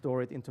and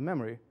store it into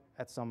memory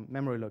at some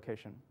memory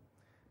location.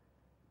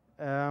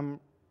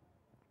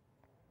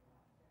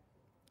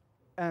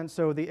 And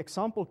so the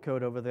example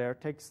code over there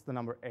takes the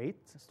number 8,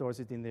 stores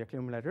it in the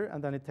accumulator,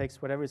 and then it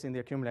takes whatever is in the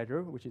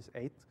accumulator, which is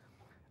 8,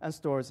 and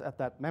stores at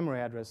that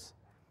memory address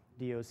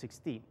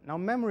DO16. Now,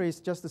 memory is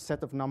just a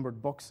set of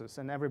numbered boxes,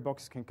 and every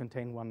box can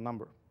contain one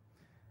number.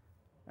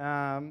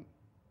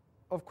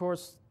 Of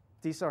course,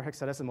 these are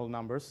hexadecimal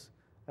numbers.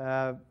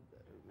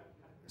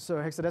 So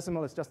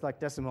hexadecimal is just like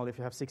decimal if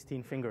you have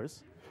 16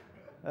 fingers.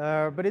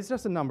 But it's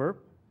just a number,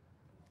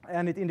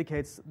 and it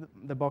indicates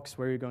the box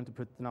where you're going to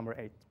put the number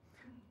 8.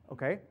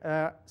 Okay.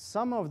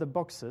 Some of the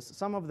boxes,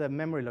 some of the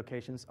memory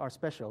locations are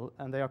special,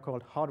 and they are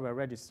called hardware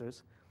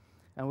registers.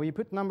 And when you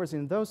put numbers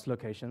in those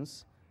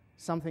locations,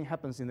 something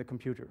happens in the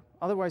computer.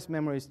 Otherwise,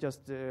 memory is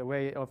just a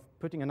way of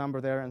putting a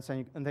number there and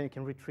then you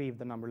can retrieve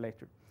the number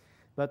later.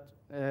 But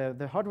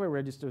the hardware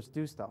registers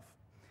do stuff.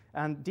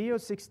 And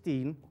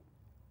DO16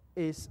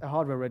 is a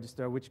hardware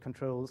register which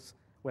controls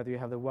whether you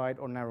have the wide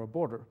or narrow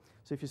border.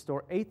 So if you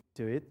store 8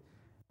 to it,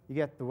 you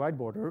get the wide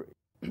border.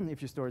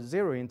 If you store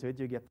 0 into it,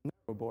 you get the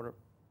narrow border.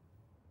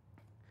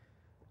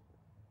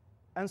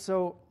 And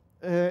so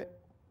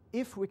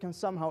if we can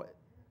somehow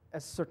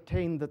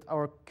ascertain that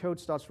our code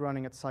starts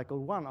running at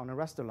cycle 1 on a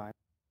raster line,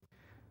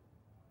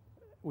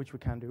 which we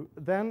can do,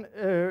 then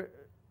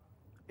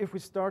if we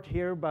start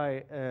here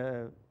by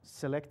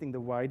selecting the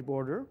wide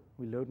border,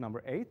 we load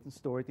number 8 and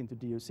store it into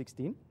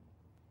DO16.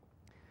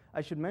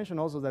 I should mention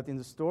also that in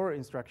the store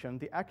instruction,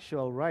 the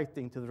actual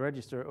writing to the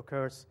register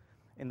occurs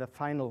in the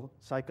final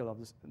cycle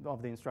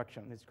of the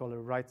instruction. It's called a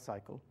write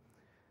cycle.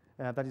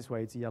 That is why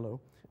it's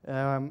yellow.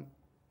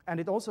 And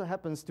it also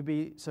happens to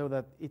be so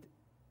that it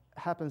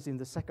happens in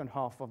the second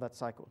half of that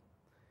cycle,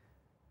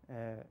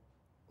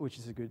 which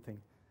is a good thing.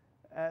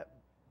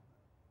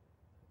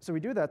 So we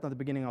do that at the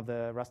beginning of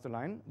the raster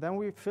line. Then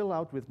we fill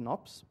out with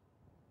NOPs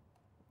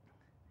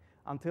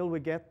until we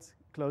get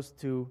close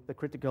to the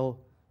critical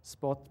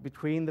spot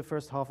between the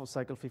first half of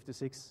cycle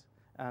 56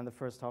 and the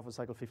first half of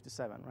cycle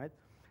 57, right?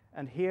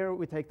 And here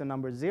we take the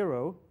number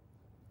 0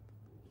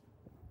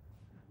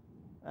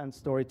 and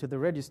store it to the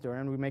register,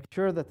 and we make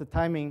sure that the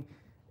timing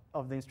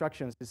of the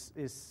instructions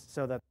is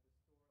so that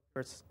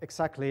it's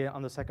exactly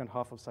on the second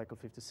half of cycle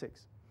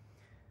 56.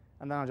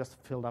 And then I just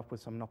filled up with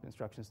some NOP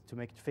instructions to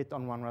make it fit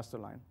on one raster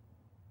line.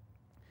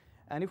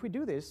 And if we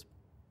do this,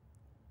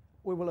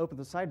 we will open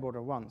the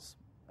sideborder once,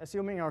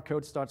 assuming our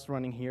code starts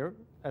running here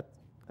at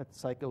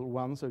cycle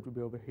 1, so it will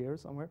be over here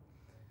somewhere.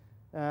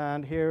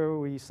 And here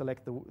we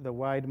select the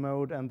wide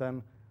mode, and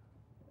then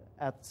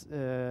at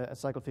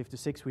cycle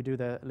 56 we do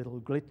the little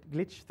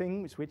glitch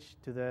thing. We switch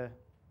to the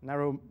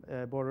narrow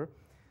border.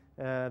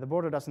 The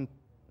border doesn't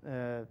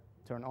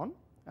turn on,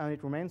 and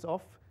it remains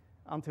off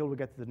until we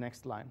get to the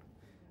next line.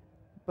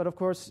 But of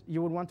course,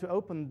 you would want to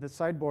open the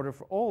side border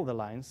for all the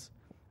lines,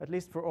 at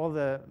least for all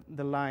the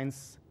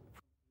lines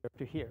from here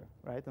to here,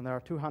 right? And there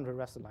are 200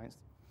 raster lines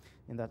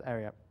in that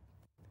area.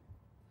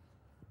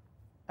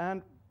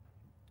 And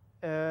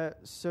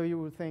so you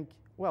would think,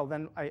 well,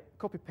 then I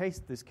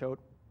copy-paste this code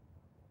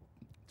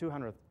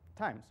 200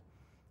 times,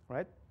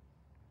 right?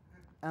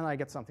 And I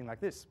get something like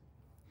this.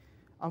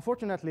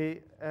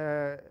 Unfortunately,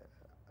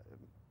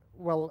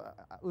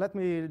 let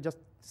me just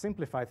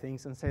simplify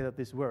things and say that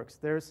this works.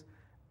 There's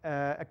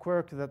a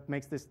quirk that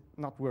makes this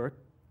not work,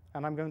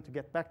 and I'm going to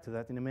get back to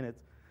that in a minute.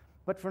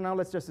 But for now,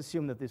 let's just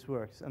assume that this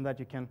works and that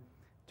you can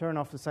turn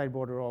off the side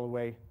border all the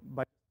way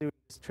by doing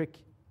this trick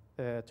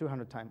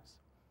 200 times.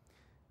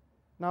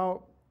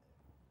 Now,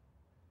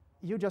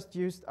 you just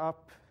used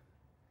up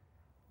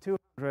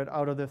 200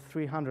 out of the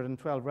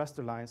 312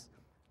 raster lines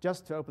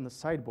just to open the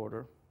side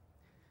border.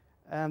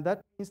 And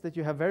that means that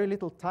you have very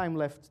little time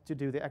left to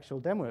do the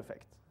actual demo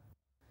effect.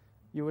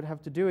 You would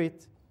have to do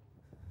it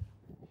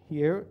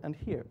here and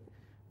here,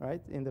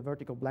 right, in the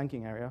vertical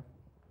blanking area.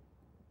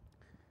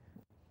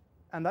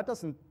 And that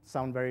doesn't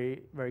sound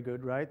very, very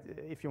good, right?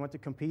 If you want to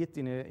compete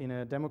in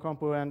a demo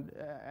compo and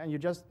you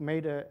just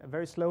made a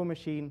very slow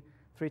machine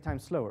 3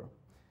 times slower,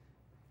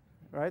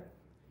 right?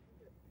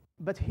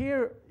 But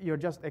here, you're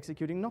just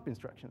executing NOP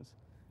instructions.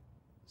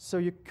 So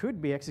you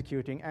could be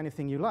executing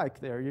anything you like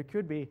there. You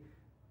could be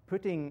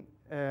putting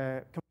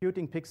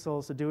computing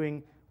pixels or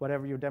doing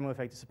whatever your demo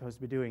effect is supposed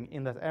to be doing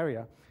in that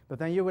area. But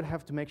then you would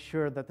have to make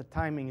sure that the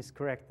timing is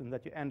correct and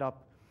that you end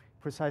up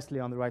precisely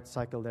on the right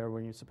cycle there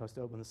when you're supposed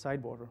to open the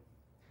side border.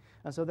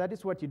 And so that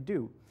is what you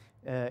do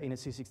in a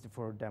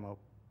C64 demo.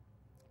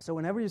 So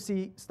whenever you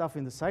see stuff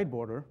in the side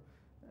border,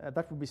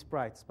 that would be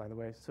sprites, by the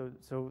way.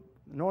 So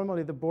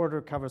normally the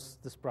border covers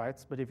the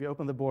sprites, but if you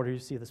open the border, you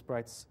see the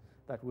sprites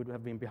that would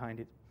have been behind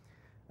it.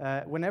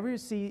 Whenever you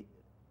see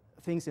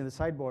things in the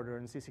side border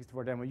in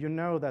C64 demo, you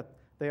know that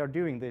they are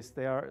doing this.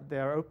 They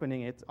are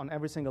opening it on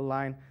every single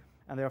line,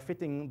 and they are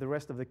fitting the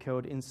rest of the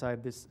code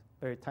inside this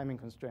very timing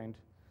constrained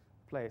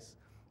place.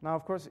 Now,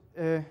 of course,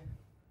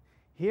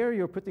 here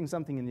you're putting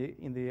something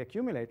in the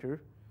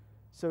accumulator,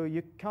 so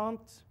you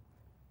can't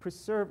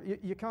preserve.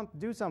 You can't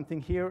do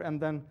something here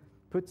and then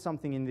put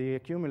something in the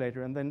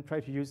accumulator and then try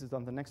to use it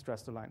on the next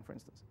raster line, for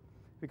instance,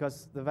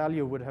 because the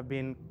value would have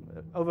been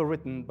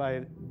overwritten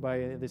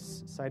by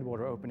this side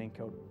border opening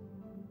code.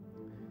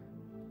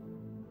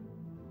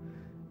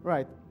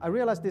 Right. I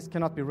realize this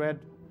cannot be read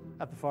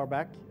at the far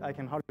back. I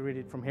can hardly read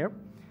it from here.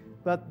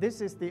 But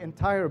this is the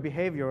entire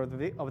behavior of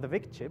the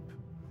VIC chip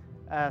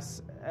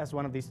as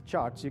one of these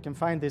charts. You can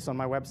find this on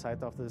my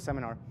website after the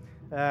seminar.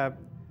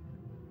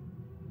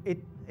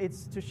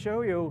 It's to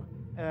show you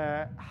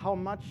how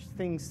much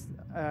things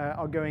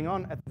are going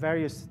on at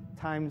various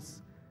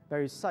times,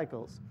 various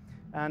cycles.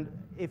 And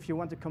if you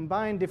want to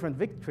combine different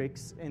VIC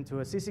tricks into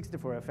a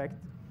C64 effect,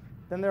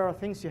 then there are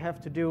things you have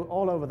to do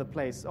all over the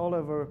place, all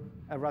over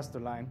a raster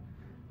line.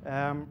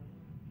 And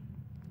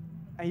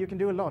you can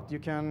do a lot. You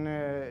can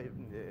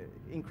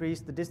increase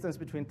the distance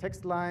between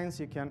text lines.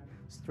 You can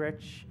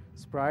stretch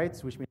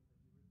sprites, which means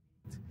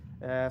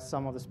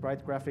some of the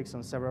sprite graphics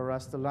on several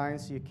raster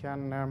lines. You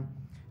can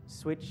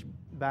switch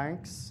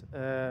banks,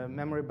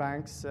 memory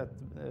banks at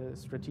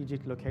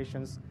strategic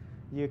locations.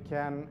 You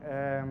can,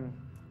 there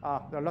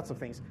are lots of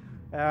things.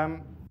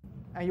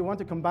 And you want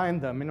to combine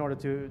them in order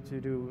to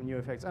do new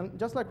effects. And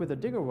just like with the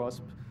Digger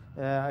Wasp,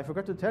 I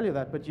forgot to tell you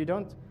that, but you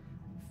don't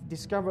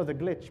discover the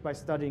glitch by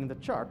studying the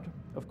chart.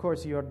 Of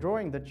course, you are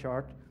drawing the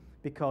chart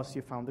because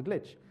you found the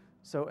glitch.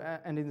 So,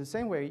 and in the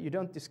same way, you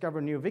don't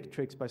discover new VIC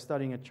tricks by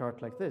studying a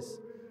chart like this.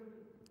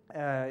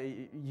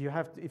 You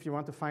have to, if you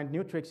want to find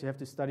new tricks, you have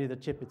to study the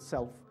chip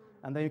itself,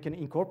 and then you can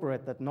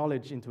incorporate that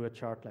knowledge into a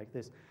chart like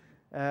this.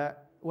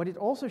 What it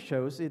also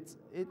shows, it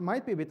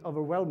might be a bit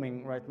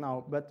overwhelming right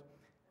now, but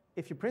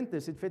if you print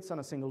this, it fits on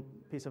a single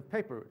piece of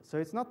paper. So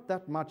it's not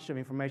that much of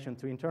information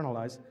to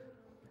internalize.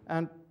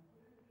 And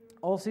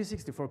all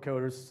C64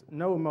 coders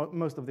know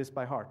most of this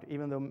by heart,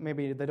 even though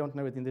maybe they don't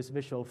know it in this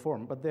visual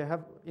form, but they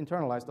have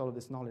internalized all of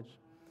this knowledge.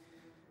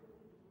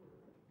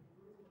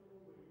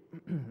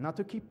 Now,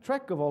 to keep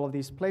track of all of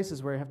these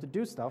places where you have to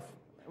do stuff,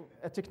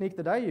 a technique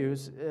that I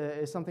use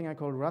is something I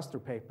call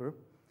raster paper.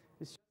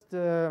 It's just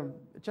a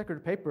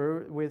checkered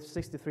paper with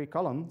 63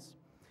 columns,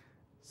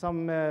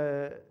 some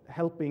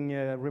helping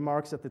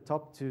remarks at the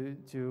top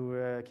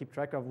to keep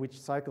track of which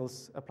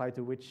cycles apply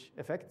to which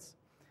effects.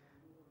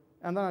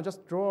 And then I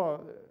just draw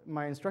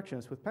my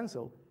instructions with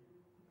pencil.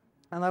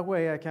 And that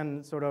way I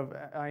can sort of,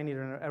 I need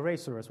an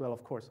eraser as well,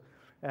 of course,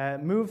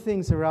 move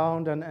things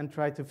around and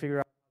try to figure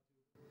out,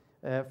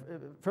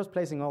 first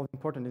placing all the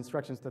important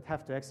instructions that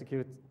have to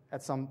execute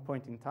at some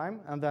point in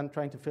time, and then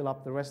trying to fill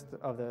up the rest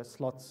of the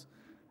slots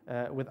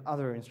with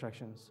other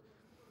instructions.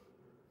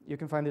 You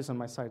can find this on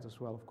my site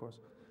as well, of course.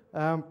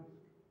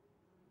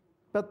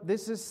 But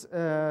this is,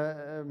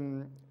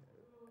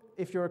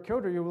 if you're a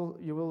coder,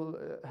 you will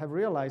have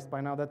realized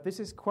by now that this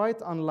is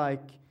quite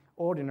unlike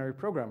ordinary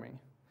programming.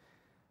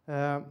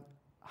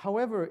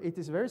 However, it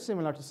is very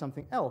similar to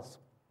something else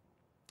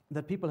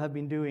that people have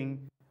been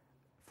doing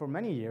for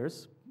many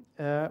years,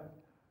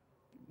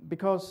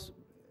 because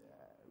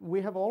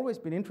we have always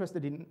been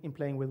interested in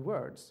playing with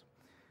words.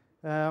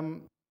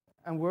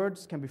 And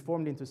words can be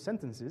formed into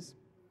sentences,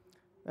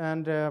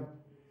 and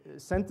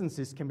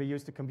sentences can be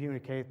used to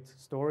communicate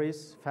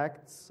stories,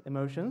 facts,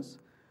 emotions,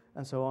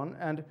 and so on.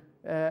 And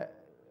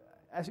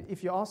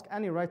if you ask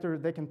any writer,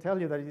 they can tell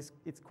you that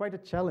it's quite a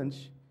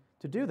challenge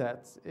to do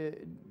that,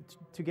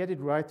 to get it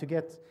right,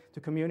 to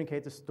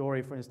communicate a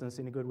story, for instance,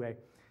 in a good way.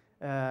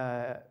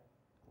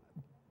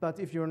 But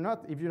if you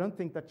don't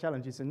think that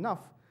challenge is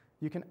enough,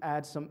 you can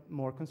add some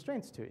more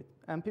constraints to it.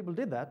 And people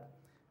did that.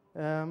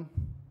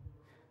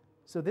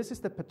 So this is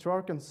the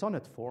Petrarchan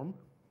sonnet form.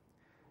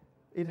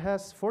 It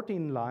has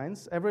 14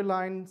 lines. Every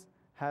line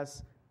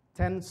has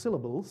 10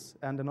 syllables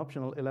and an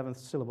optional 11th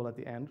syllable at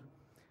the end.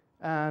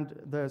 And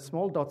the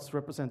small dots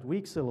represent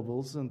weak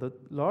syllables, and the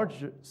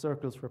large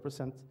circles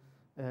represent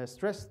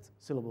stressed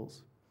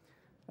syllables.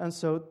 And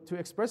so to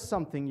express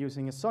something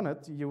using a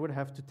sonnet, you would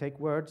have to take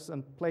words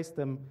and place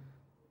them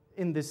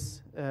in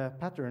this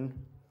pattern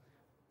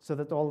so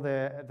that all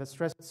the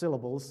stressed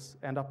syllables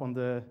end up on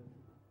the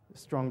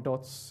strong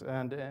dots,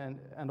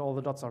 and all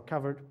the dots are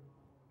covered.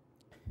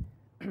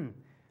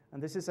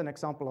 And this is an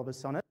example of a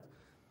sonnet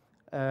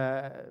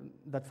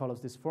that follows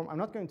this form. I'm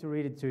not going to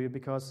read it to you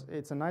because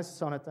it's a nice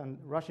sonnet, and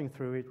rushing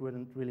through it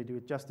wouldn't really do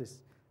it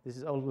justice. This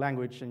is old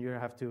language, and you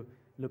have to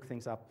look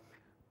things up.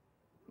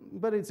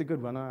 But it's a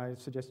good one. I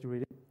suggest you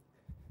read it.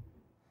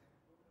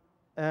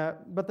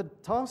 But the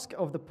task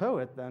of the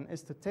poet, then,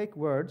 is to take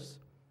words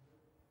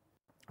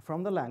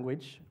from the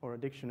language, or a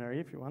dictionary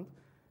if you want,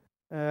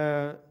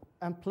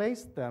 and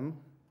place them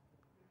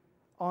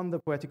on the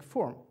poetic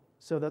form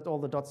so that all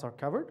the dots are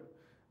covered.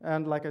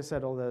 And like I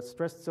said, all the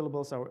stressed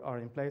syllables are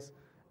in place.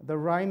 The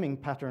rhyming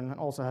pattern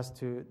also has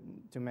to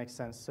make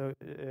sense. So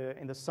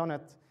in the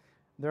sonnet,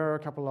 there are a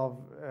couple of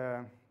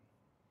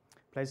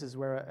places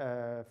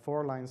where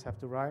 4 lines have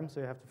to rhyme. So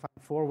you have to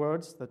find 4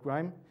 words that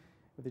rhyme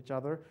with each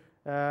other.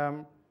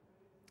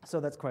 So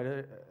that's quite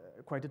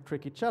a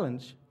tricky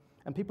challenge.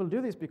 And people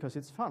do this because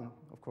it's fun,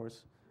 of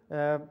course,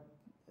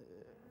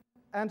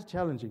 and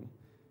challenging.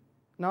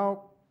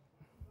 Now,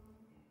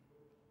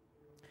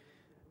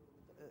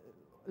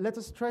 let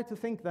us try to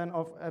think then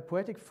of a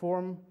poetic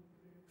form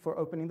for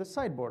opening the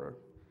side border.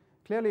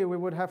 Clearly, we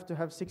would have to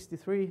have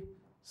 63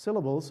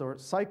 syllables or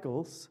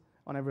cycles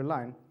on every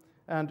line.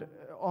 And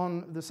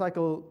on the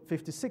cycle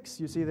 56,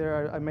 you see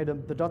there I made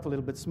the dot a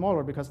little bit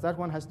smaller because that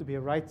one has to be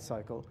a write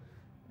cycle.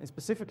 And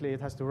specifically,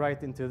 it has to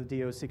write into the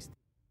DO60.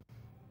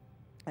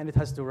 And it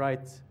has to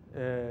write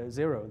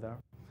 0 there.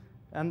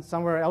 And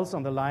somewhere else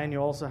on the line, you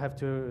also have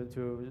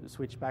to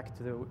switch back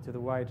to the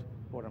wide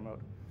border mode.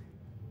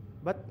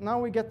 But now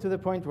we get to the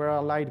point where I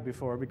lied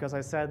before, because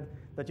I said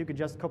that you could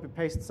just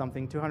copy-paste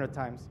something 200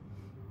 times.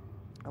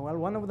 Well,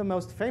 one of the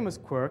most famous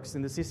quirks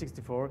in the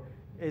C64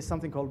 is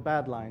something called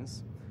bad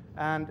lines.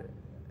 And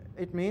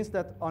it means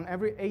that on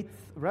every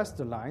 8th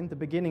raster line, the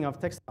beginning of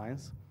text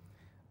lines,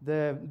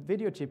 the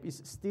video chip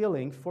is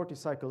stealing 40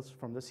 cycles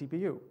from the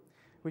CPU,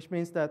 which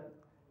means that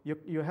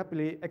you're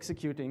happily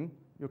executing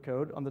your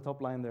code on the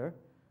top line there.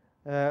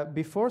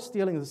 Before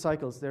stealing the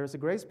cycles, there is a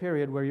grace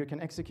period where you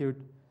can execute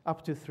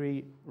up to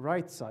 3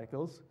 write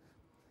cycles,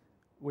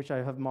 which I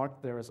have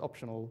marked there as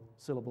optional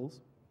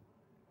syllables.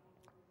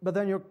 But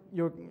then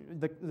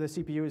the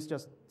CPU is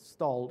just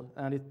stalled,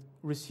 and it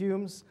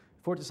resumes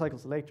 40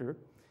 cycles later.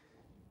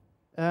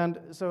 And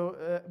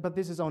so, but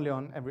this is only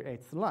on every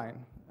 8th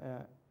line.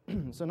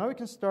 So now we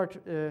can start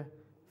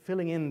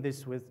filling in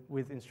this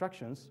with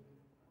instructions.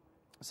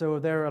 So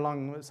there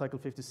along cycle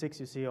 56,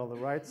 you see all the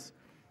writes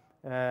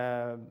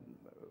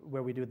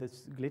where we do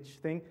this glitch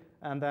thing.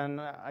 And then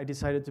I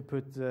decided to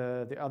put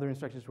the other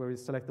instructions where we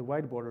select the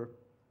wide border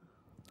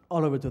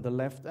all over to the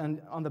left.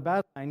 And on the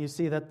bad line, you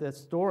see that the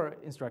store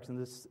instruction,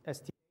 this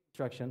ST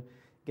instruction,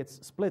 gets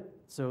split.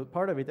 So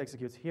part of it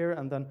executes here,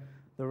 and then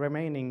the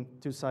remaining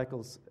 2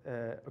 cycles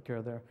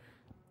occur there.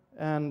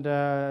 And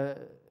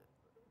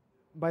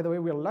by the way,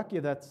 we're lucky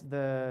that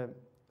the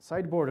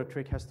side border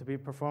trick has to be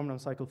performed on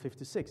cycle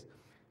 56,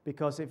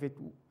 because if it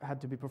had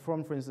to be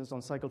performed, for instance,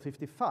 on cycle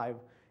 55,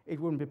 it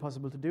wouldn't be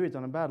possible to do it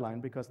on a bad line,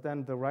 because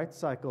then the write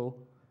cycle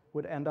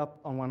would end up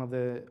on one of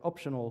the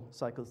optional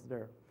cycles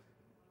there.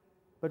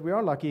 But we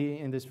are lucky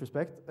in this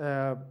respect.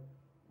 And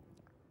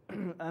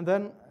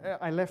then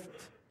I left,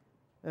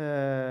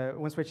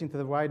 when switching to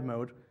the wide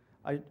mode,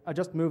 I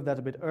just moved that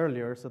a bit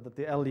earlier so that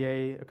the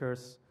LDA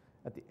occurs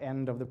at the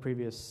end of the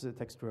previous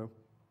text row.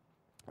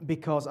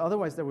 Because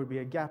otherwise there would be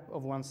a gap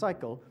of 1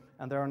 cycle,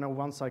 and there are no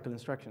 1 cycle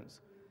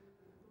instructions.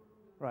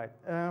 Right.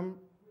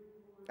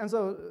 And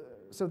so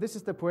this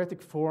is the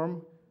poetic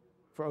form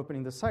for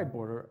opening the side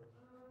border.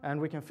 And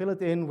we can fill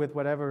it in with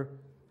whatever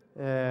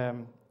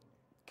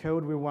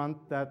code we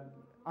want. That,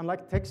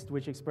 unlike text,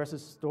 which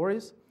expresses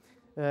stories,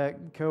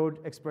 code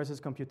expresses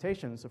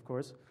computations, of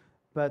course.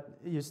 But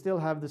you still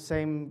have the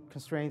same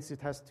constraints.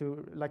 It has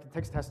to, like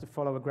text has to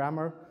follow a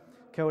grammar.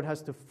 Code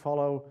has to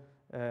follow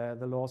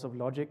the laws of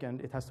logic,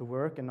 and it has to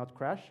work and not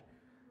crash.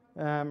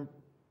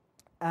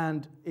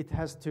 And it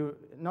has to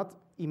not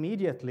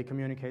immediately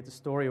communicate a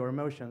story or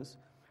emotions,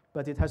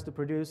 but it has to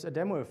produce a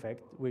demo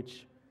effect,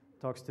 which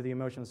talks to the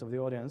emotions of the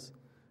audience.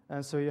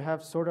 And so you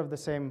have sort of the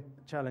same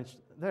challenge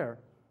there.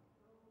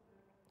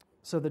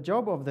 So the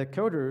job of the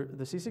coder,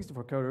 the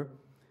C64 coder,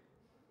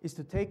 is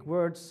to take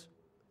words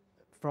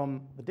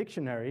from the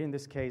dictionary, in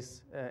this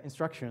case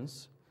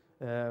instructions,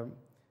 and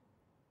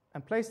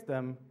place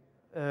them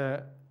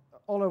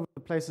all over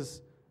the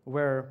places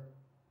where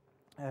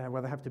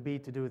they have to be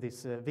to do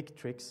these Vic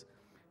tricks,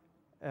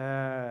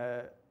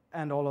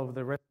 and all of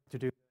the rest to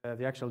do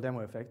the actual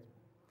demo effect.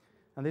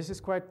 And this is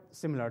quite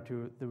similar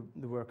to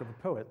the work of a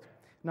poet.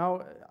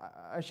 Now,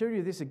 I show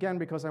you this again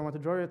because I want to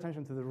draw your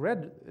attention to the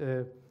red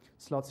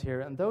slots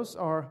here, and those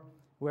are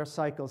where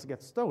cycles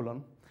get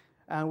stolen.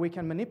 And we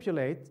can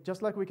manipulate,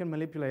 just like we can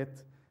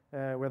manipulate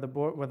whether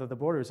the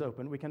border is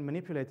open, we can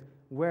manipulate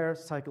where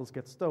cycles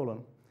get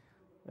stolen.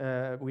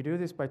 We do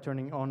this by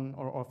turning on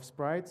or off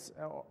sprites,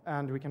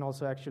 and we can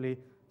also actually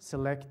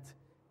select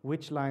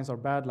which lines are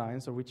bad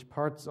lines or which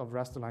parts of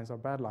raster lines are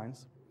bad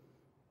lines.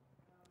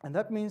 And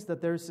that means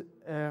that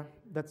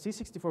that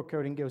C64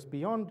 coding goes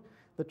beyond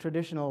the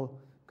traditional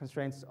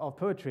constraints of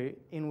poetry,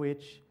 in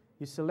which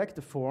you select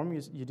a form,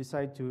 you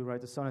decide to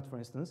write a sonnet, for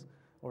instance,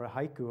 or a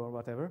haiku or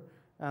whatever,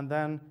 and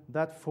then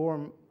that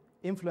form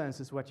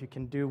influences what you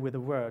can do with the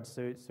words,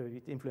 so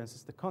it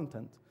influences the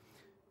content.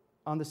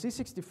 On the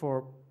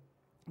C64,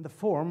 the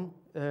form,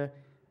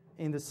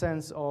 in the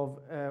sense of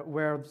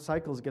where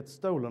cycles get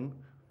stolen,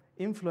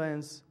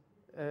 influence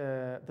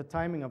the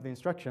timing of the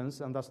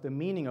instructions, and thus the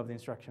meaning of the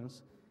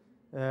instructions.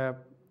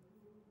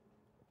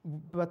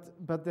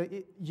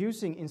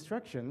 Using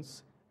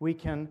instructions, we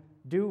can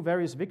do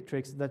various Vic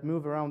tricks that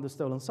move around the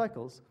stolen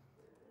cycles.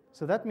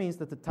 So that means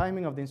that the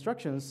timing of the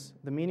instructions,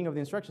 the meaning of the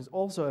instructions,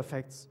 also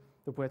affects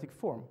the poetic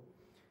form.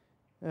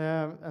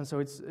 And so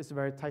it's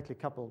very tightly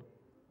coupled.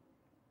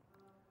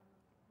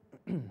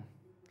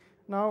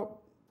 Now,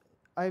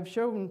 I've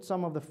shown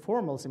some of the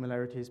formal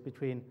similarities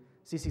between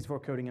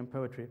C64 coding and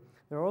poetry.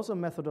 There are also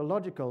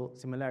methodological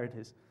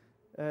similarities.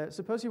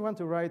 Suppose you want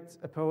to write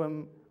a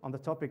poem on the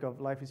topic of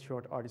life is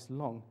short, art is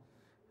long.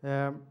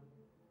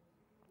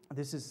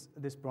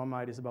 This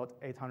bromide is about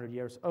 800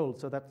 years old,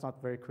 so that's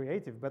not very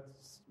creative, but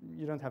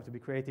you don't have to be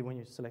creative when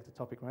you select a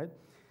topic, right?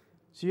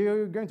 So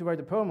you're going to write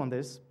a poem on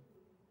this,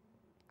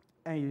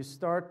 and you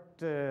start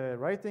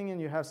writing,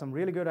 and you have some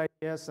really good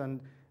ideas,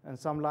 and and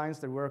some lines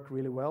that work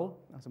really well,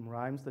 and some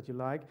rhymes that you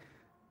like,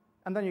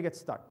 and then you get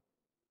stuck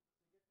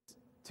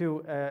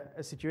to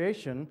a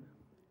situation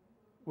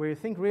where you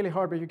think really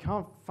hard, but you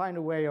can't find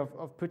a way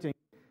of putting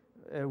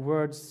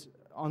words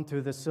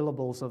onto the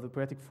syllables of the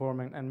poetic form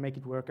and make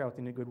it work out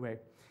in a good way.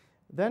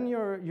 Then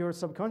your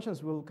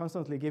subconscious will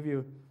constantly give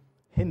you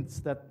hints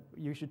that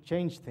you should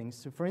change things.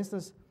 So for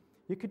instance,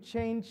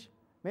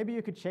 maybe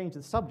you could change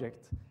the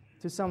subject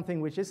to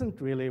something which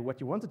isn't really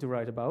what you wanted to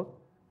write about,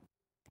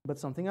 but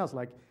something else,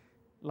 like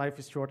life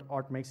is short,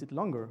 art makes it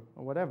longer,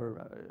 or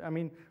whatever.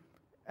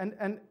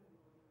 And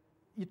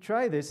you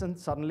try this, and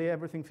suddenly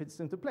everything fits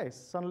into place.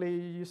 Suddenly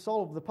you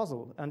solve the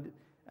puzzle, and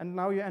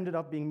now you ended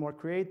up being more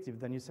creative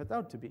than you set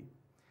out to be.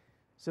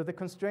 So the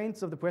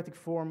constraints of the poetic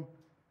form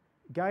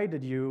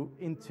guided you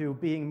into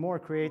being more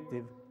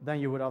creative than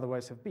you would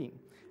otherwise have been.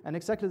 And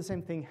exactly the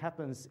same thing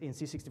happens in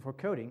C64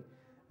 coding,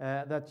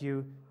 that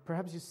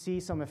perhaps you see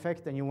some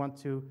effect and you want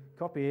to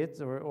copy it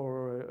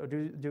or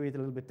do it a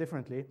little bit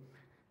differently.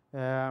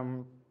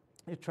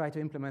 You try to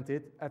implement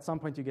it. At some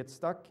point you get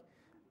stuck,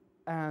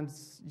 and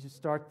you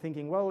start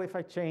thinking, well, if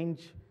I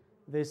change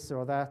this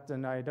or that,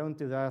 and I don't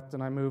do that,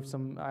 and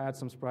I add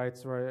some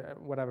sprites or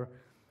whatever,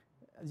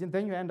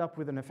 then you end up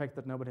with an effect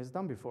that nobody has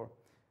done before.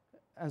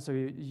 And so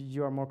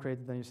you are more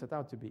creative than you set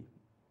out to be.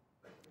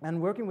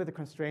 And working with the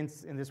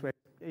constraints in this way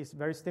is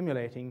very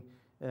stimulating,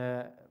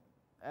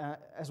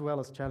 as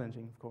well as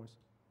challenging, of course.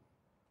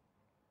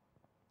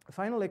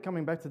 Finally,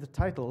 coming back to the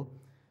title,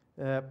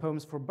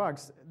 Poems for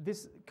Bugs,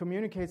 this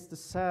communicates the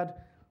sad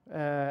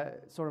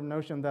sort of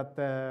notion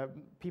that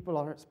people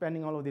are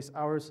spending all of these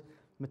hours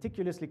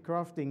meticulously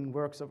crafting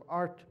works of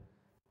art,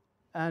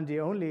 and the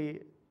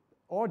only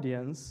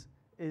audience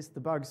is the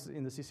bugs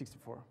in the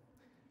C64,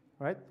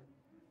 right?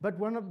 But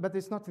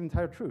it's not the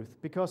entire truth,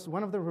 because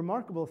one of the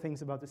remarkable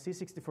things about the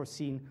C64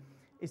 scene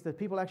is that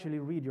people actually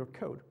read your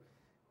code.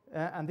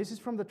 And this is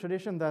from the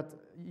tradition that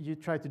you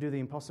try to do the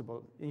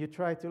impossible. You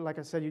try to, like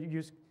I said, you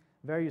use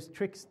various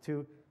tricks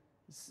to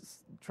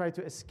try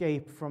to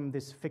escape from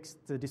this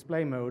fixed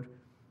display mode.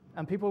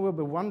 And people will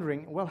be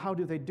wondering, well, how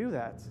do they do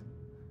that?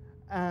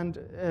 And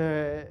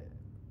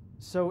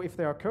so if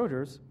they are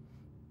coders,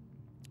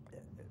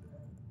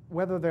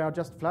 whether they are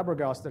just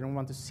flabbergasted and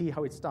want to see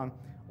how it's done,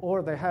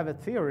 or they have a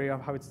theory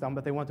of how it's done,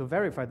 but they want to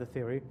verify the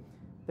theory,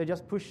 they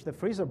just push the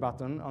freezer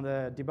button on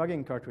the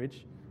debugging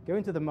cartridge, go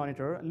into the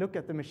monitor, look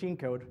at the machine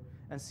code,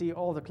 and see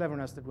all the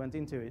cleverness that went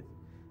into it.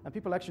 And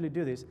people actually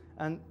do this.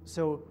 And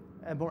so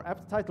a more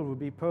apt title would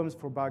be Poems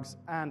for Bugs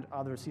and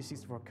Other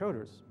C64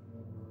 Coders.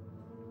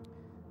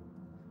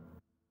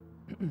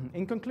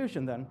 In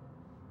conclusion, then,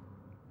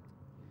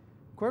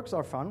 quirks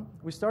are fun.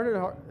 We started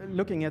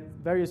looking at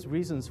various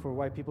reasons for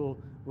why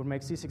people would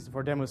make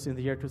C64 demos in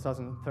the year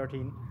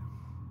 2013.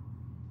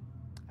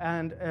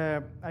 And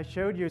I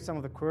showed you some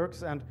of the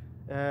quirks, and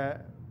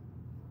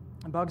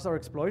bugs are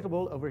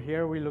exploitable. Over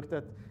here we looked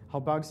at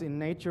how bugs in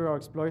nature are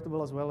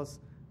exploitable, as well as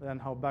then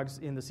how bugs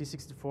in the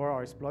C64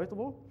 are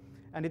exploitable.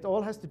 And it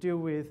all has to do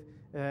with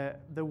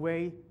the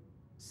way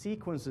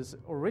sequences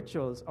or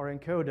rituals are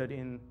encoded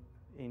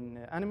in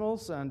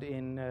animals and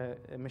in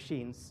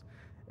machines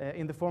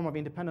in the form of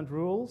independent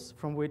rules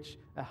from which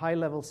a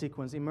high-level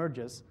sequence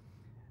emerges.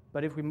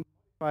 But if we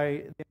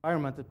modify the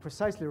environment at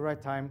precisely the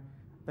right time,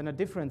 then a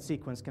different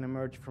sequence can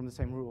emerge from the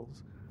same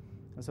rules.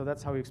 And so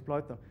that's how we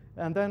exploit them.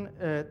 And then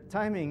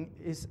timing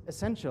is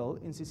essential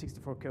in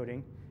C64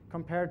 coding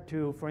compared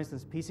to, for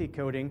instance, PC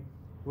coding,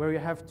 where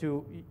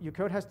your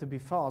code has to be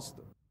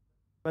fast,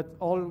 but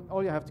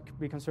all you have to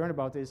be concerned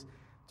about is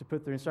to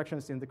put the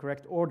instructions in the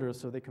correct order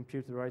so they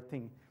compute the right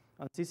thing.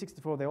 On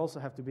C64, they also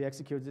have to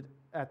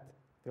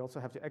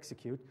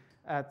execute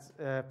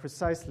at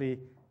precisely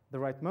the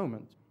right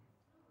moment.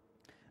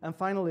 And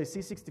finally,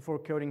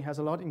 C64 coding has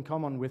a lot in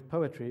common with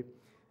poetry.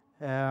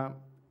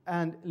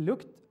 And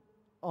looked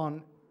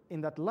on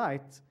in that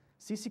light,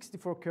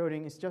 C64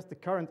 coding is just the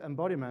current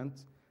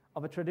embodiment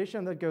of a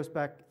tradition that goes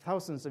back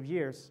thousands of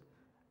years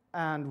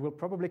and will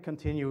probably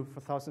continue for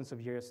thousands of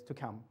years to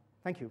come.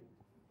 Thank you.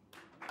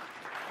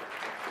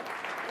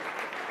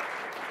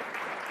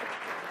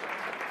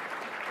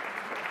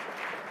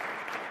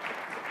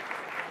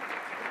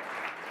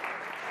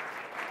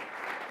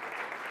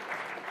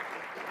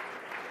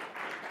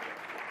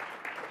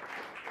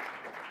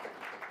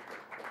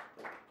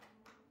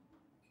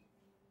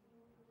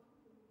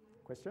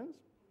 Questions?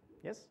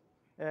 Yes?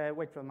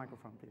 Wait for the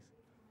microphone, please.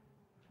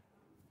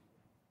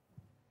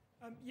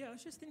 Yeah, I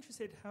was just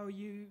interested how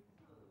you've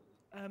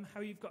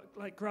got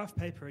like graph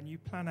paper and you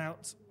plan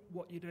out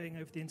what you're doing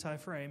over the entire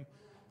frame.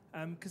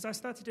 Because I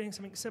started doing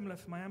something similar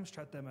for my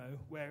Amstrad demo,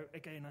 where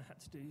again I had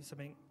to do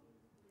something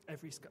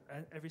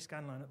every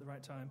scan line at the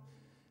right time.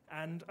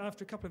 And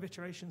after a couple of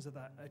iterations of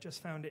that, I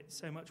just found it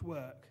so much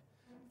work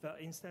that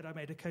instead I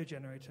made a code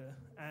generator,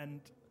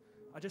 and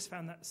I just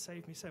found that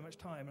saved me so much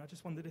time. And I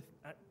just wondered if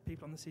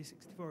people on the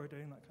C64 are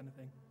doing that kind of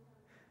thing.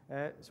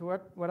 So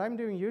what I'm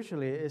doing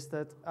usually is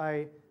that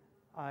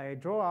I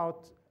draw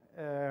out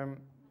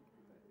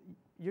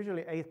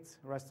usually 8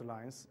 raster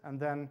lines, and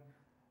then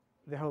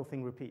the whole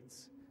thing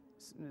repeats.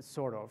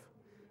 sort of.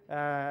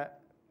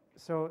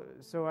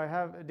 So I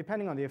have,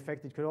 depending on the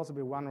effect, it could also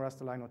be one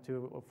raster line or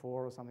two or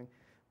four or something,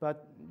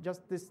 but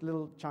just this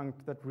little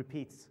chunk that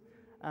repeats.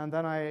 And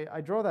then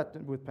I draw that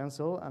with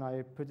pencil and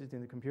I put it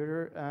in the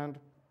computer, and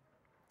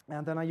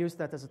then I use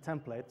that as a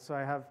template. So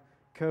I have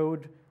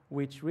code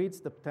which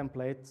reads the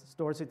template,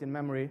 stores it in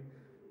memory,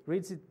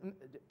 reads it,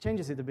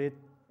 changes it a bit,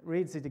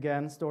 reads it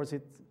again, stores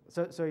it.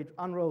 So it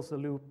unrolls the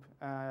loop,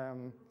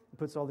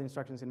 puts all the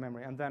instructions in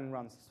memory, and then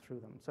runs through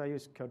them. So I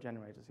use code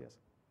generators, yes.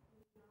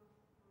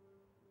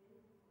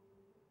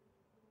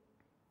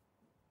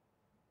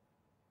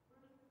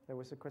 There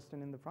was a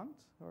question in the front,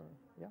 or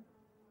yeah?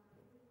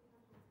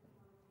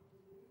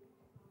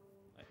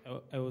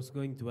 I was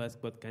going to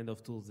ask what kind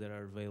of tools there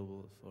are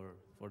available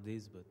for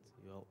this, but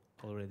you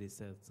already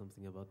said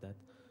something about that.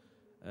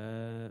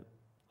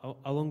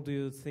 How long do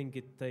you think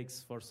it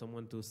takes for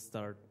someone to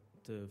start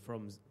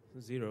from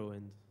zero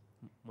and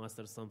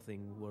master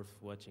something worth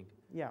watching?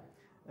 Yeah.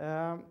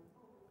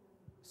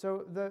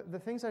 So the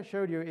things I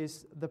showed you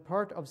is the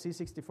part of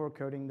C64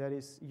 coding that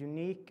is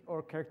unique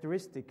or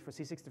characteristic for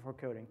C64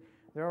 coding.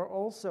 There are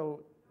also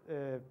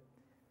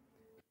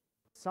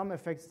some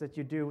effects that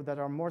you do that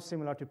are more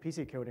similar to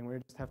PC coding, where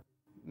you just have to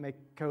make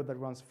code that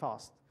runs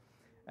fast.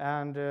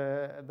 And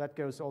that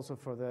goes also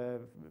for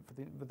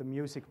the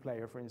music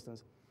player, for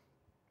instance.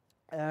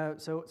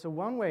 So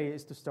one way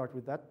is to start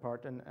with that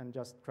part and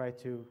just try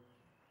to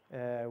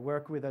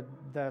work with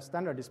the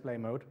standard display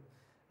mode.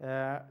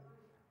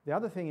 The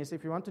other thing is,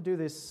 if you want to do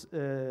this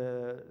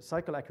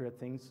cycle accurate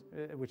things,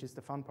 which is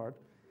the fun part,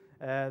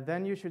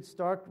 then you should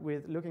start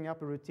with looking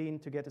up a routine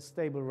to get a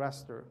stable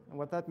raster. And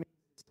what that means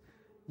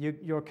is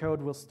your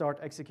code will start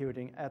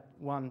executing at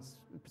one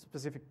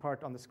specific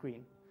part on the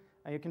screen.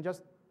 And you can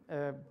just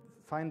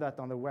find that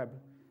on the web.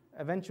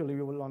 Eventually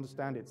you will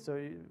understand it.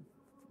 So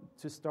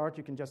to start,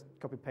 you can just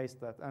copy-paste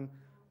that. And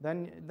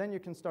then you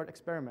can start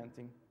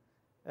experimenting.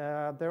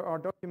 There are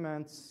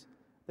documents.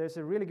 There's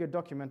a really good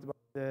document about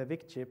the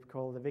VIC chip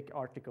called the VIC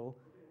article.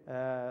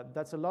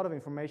 That's a lot of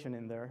information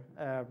in there,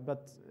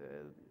 but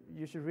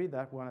you should read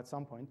that one at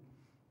some point.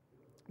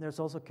 There's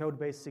also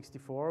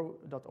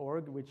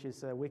codebase64.org, which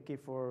is a wiki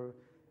for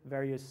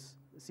various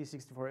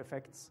C64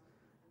 effects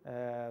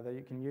that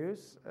you can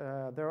use.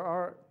 There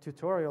are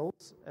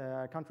tutorials.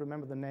 I can't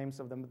remember the names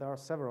of them, but there are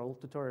several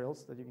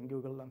tutorials that you can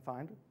Google and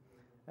find.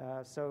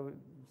 So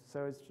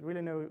it's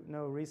really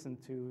no reason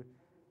to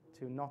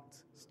not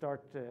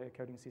start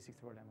coding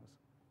C64 demos.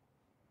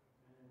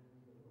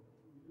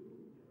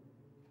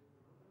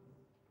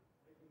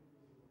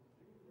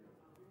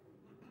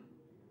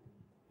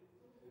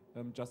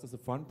 Just as a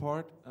fun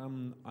part,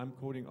 I'm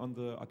coding on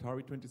the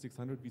Atari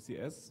 2600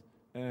 VCS,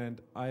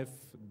 and I've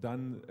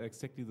done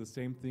exactly the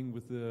same thing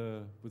with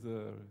your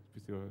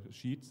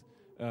sheets,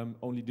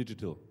 only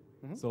digital.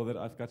 Mm-hmm. So that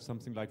I've got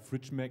something like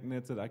fridge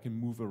magnets that I can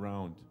move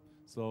around.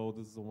 So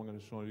this is the one I'm going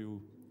to show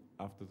you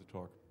after the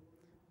talk.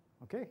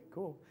 Okay,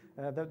 cool.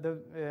 And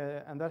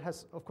that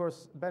has, of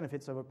course,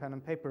 benefits over pen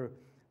and paper.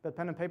 But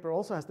pen and paper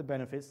also has the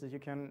benefits that you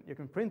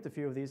can print a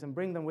few of these and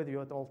bring them with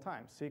you at all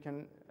times. So you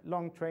can,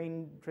 long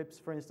train trips,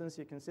 for instance,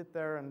 you can sit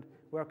there and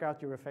work out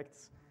your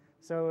effects.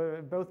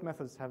 So both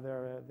methods have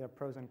their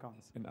pros and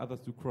cons. And others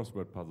do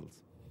crossword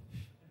puzzles.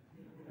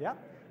 Yeah.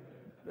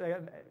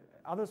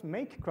 Others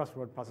make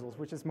crossword puzzles,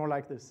 which is more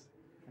like this.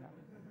 Yeah.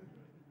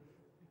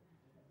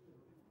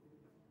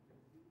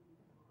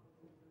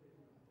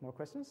 More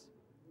questions?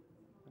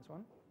 This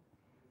one.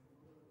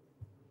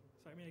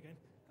 Sorry, me again.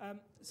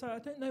 So I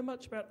don't know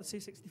much about the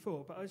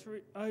C64, but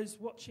I was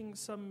watching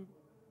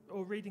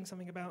or reading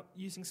something about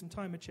using some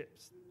timer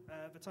chips,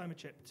 the timer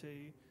chip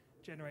to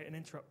generate an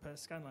interrupt per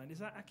scan line. Is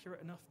that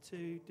accurate enough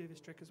to do this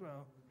trick as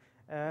well?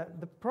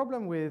 The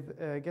problem with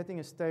getting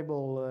a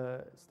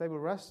stable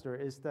raster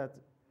is that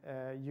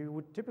you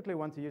would typically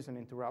want to use an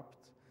interrupt,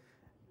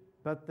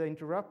 but the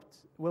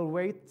interrupt will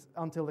wait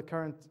until the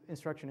current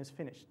instruction is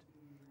finished.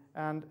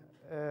 And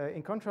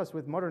in contrast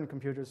with modern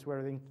computers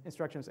where the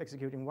instructions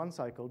execute in one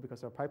cycle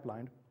because they're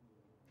pipelined,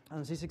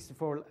 on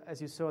C64,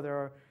 as you saw, there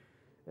are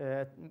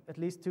at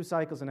least 2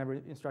 cycles in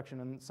every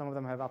instruction, and some of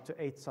them have up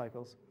to 8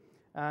 cycles.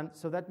 And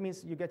so that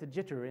means you get a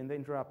jitter in the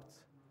interrupt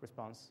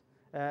response,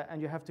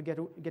 and you have to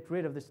get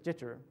rid of this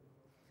jitter.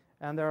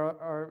 And there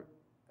are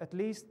at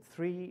least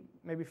 3,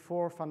 maybe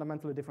 4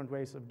 fundamentally different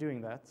ways of doing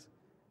that.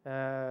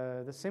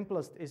 The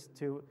simplest is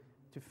to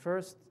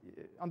first,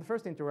 on the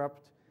first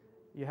interrupt,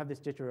 you have this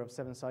jitter of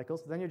 7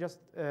 cycles. Then you just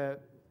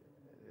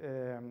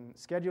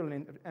schedule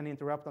an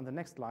interrupt on the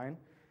next line,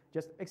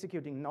 just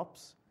executing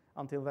NOPs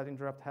until that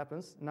interrupt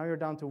happens. Now you're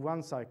down to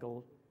 1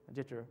 cycle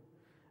jitter.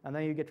 And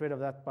then you get rid of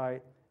that by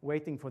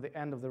waiting for the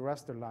end of the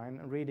raster line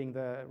and reading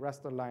the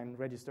raster line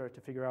register to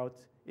figure out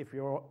if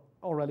you're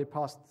already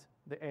past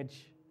the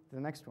edge to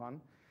the next one,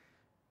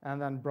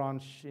 and then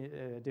branch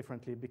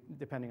differently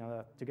depending on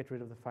that to get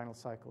rid of the final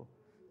cycle.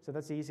 So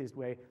that's the easiest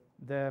way.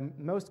 The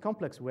most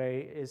complex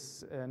way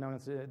is known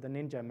as the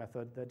ninja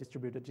method, the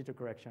distributed jitter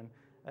correction.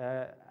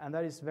 And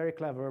that is very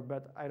clever,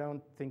 but I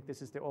don't think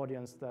this is the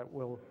audience that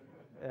will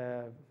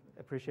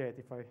appreciate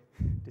if I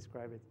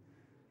describe it.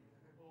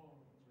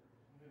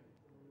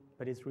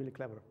 But it's really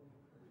clever.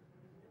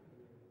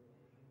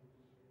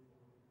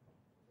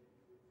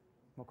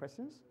 More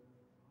questions?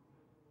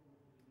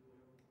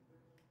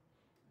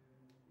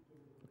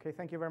 Okay,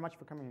 thank you very much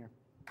for coming here.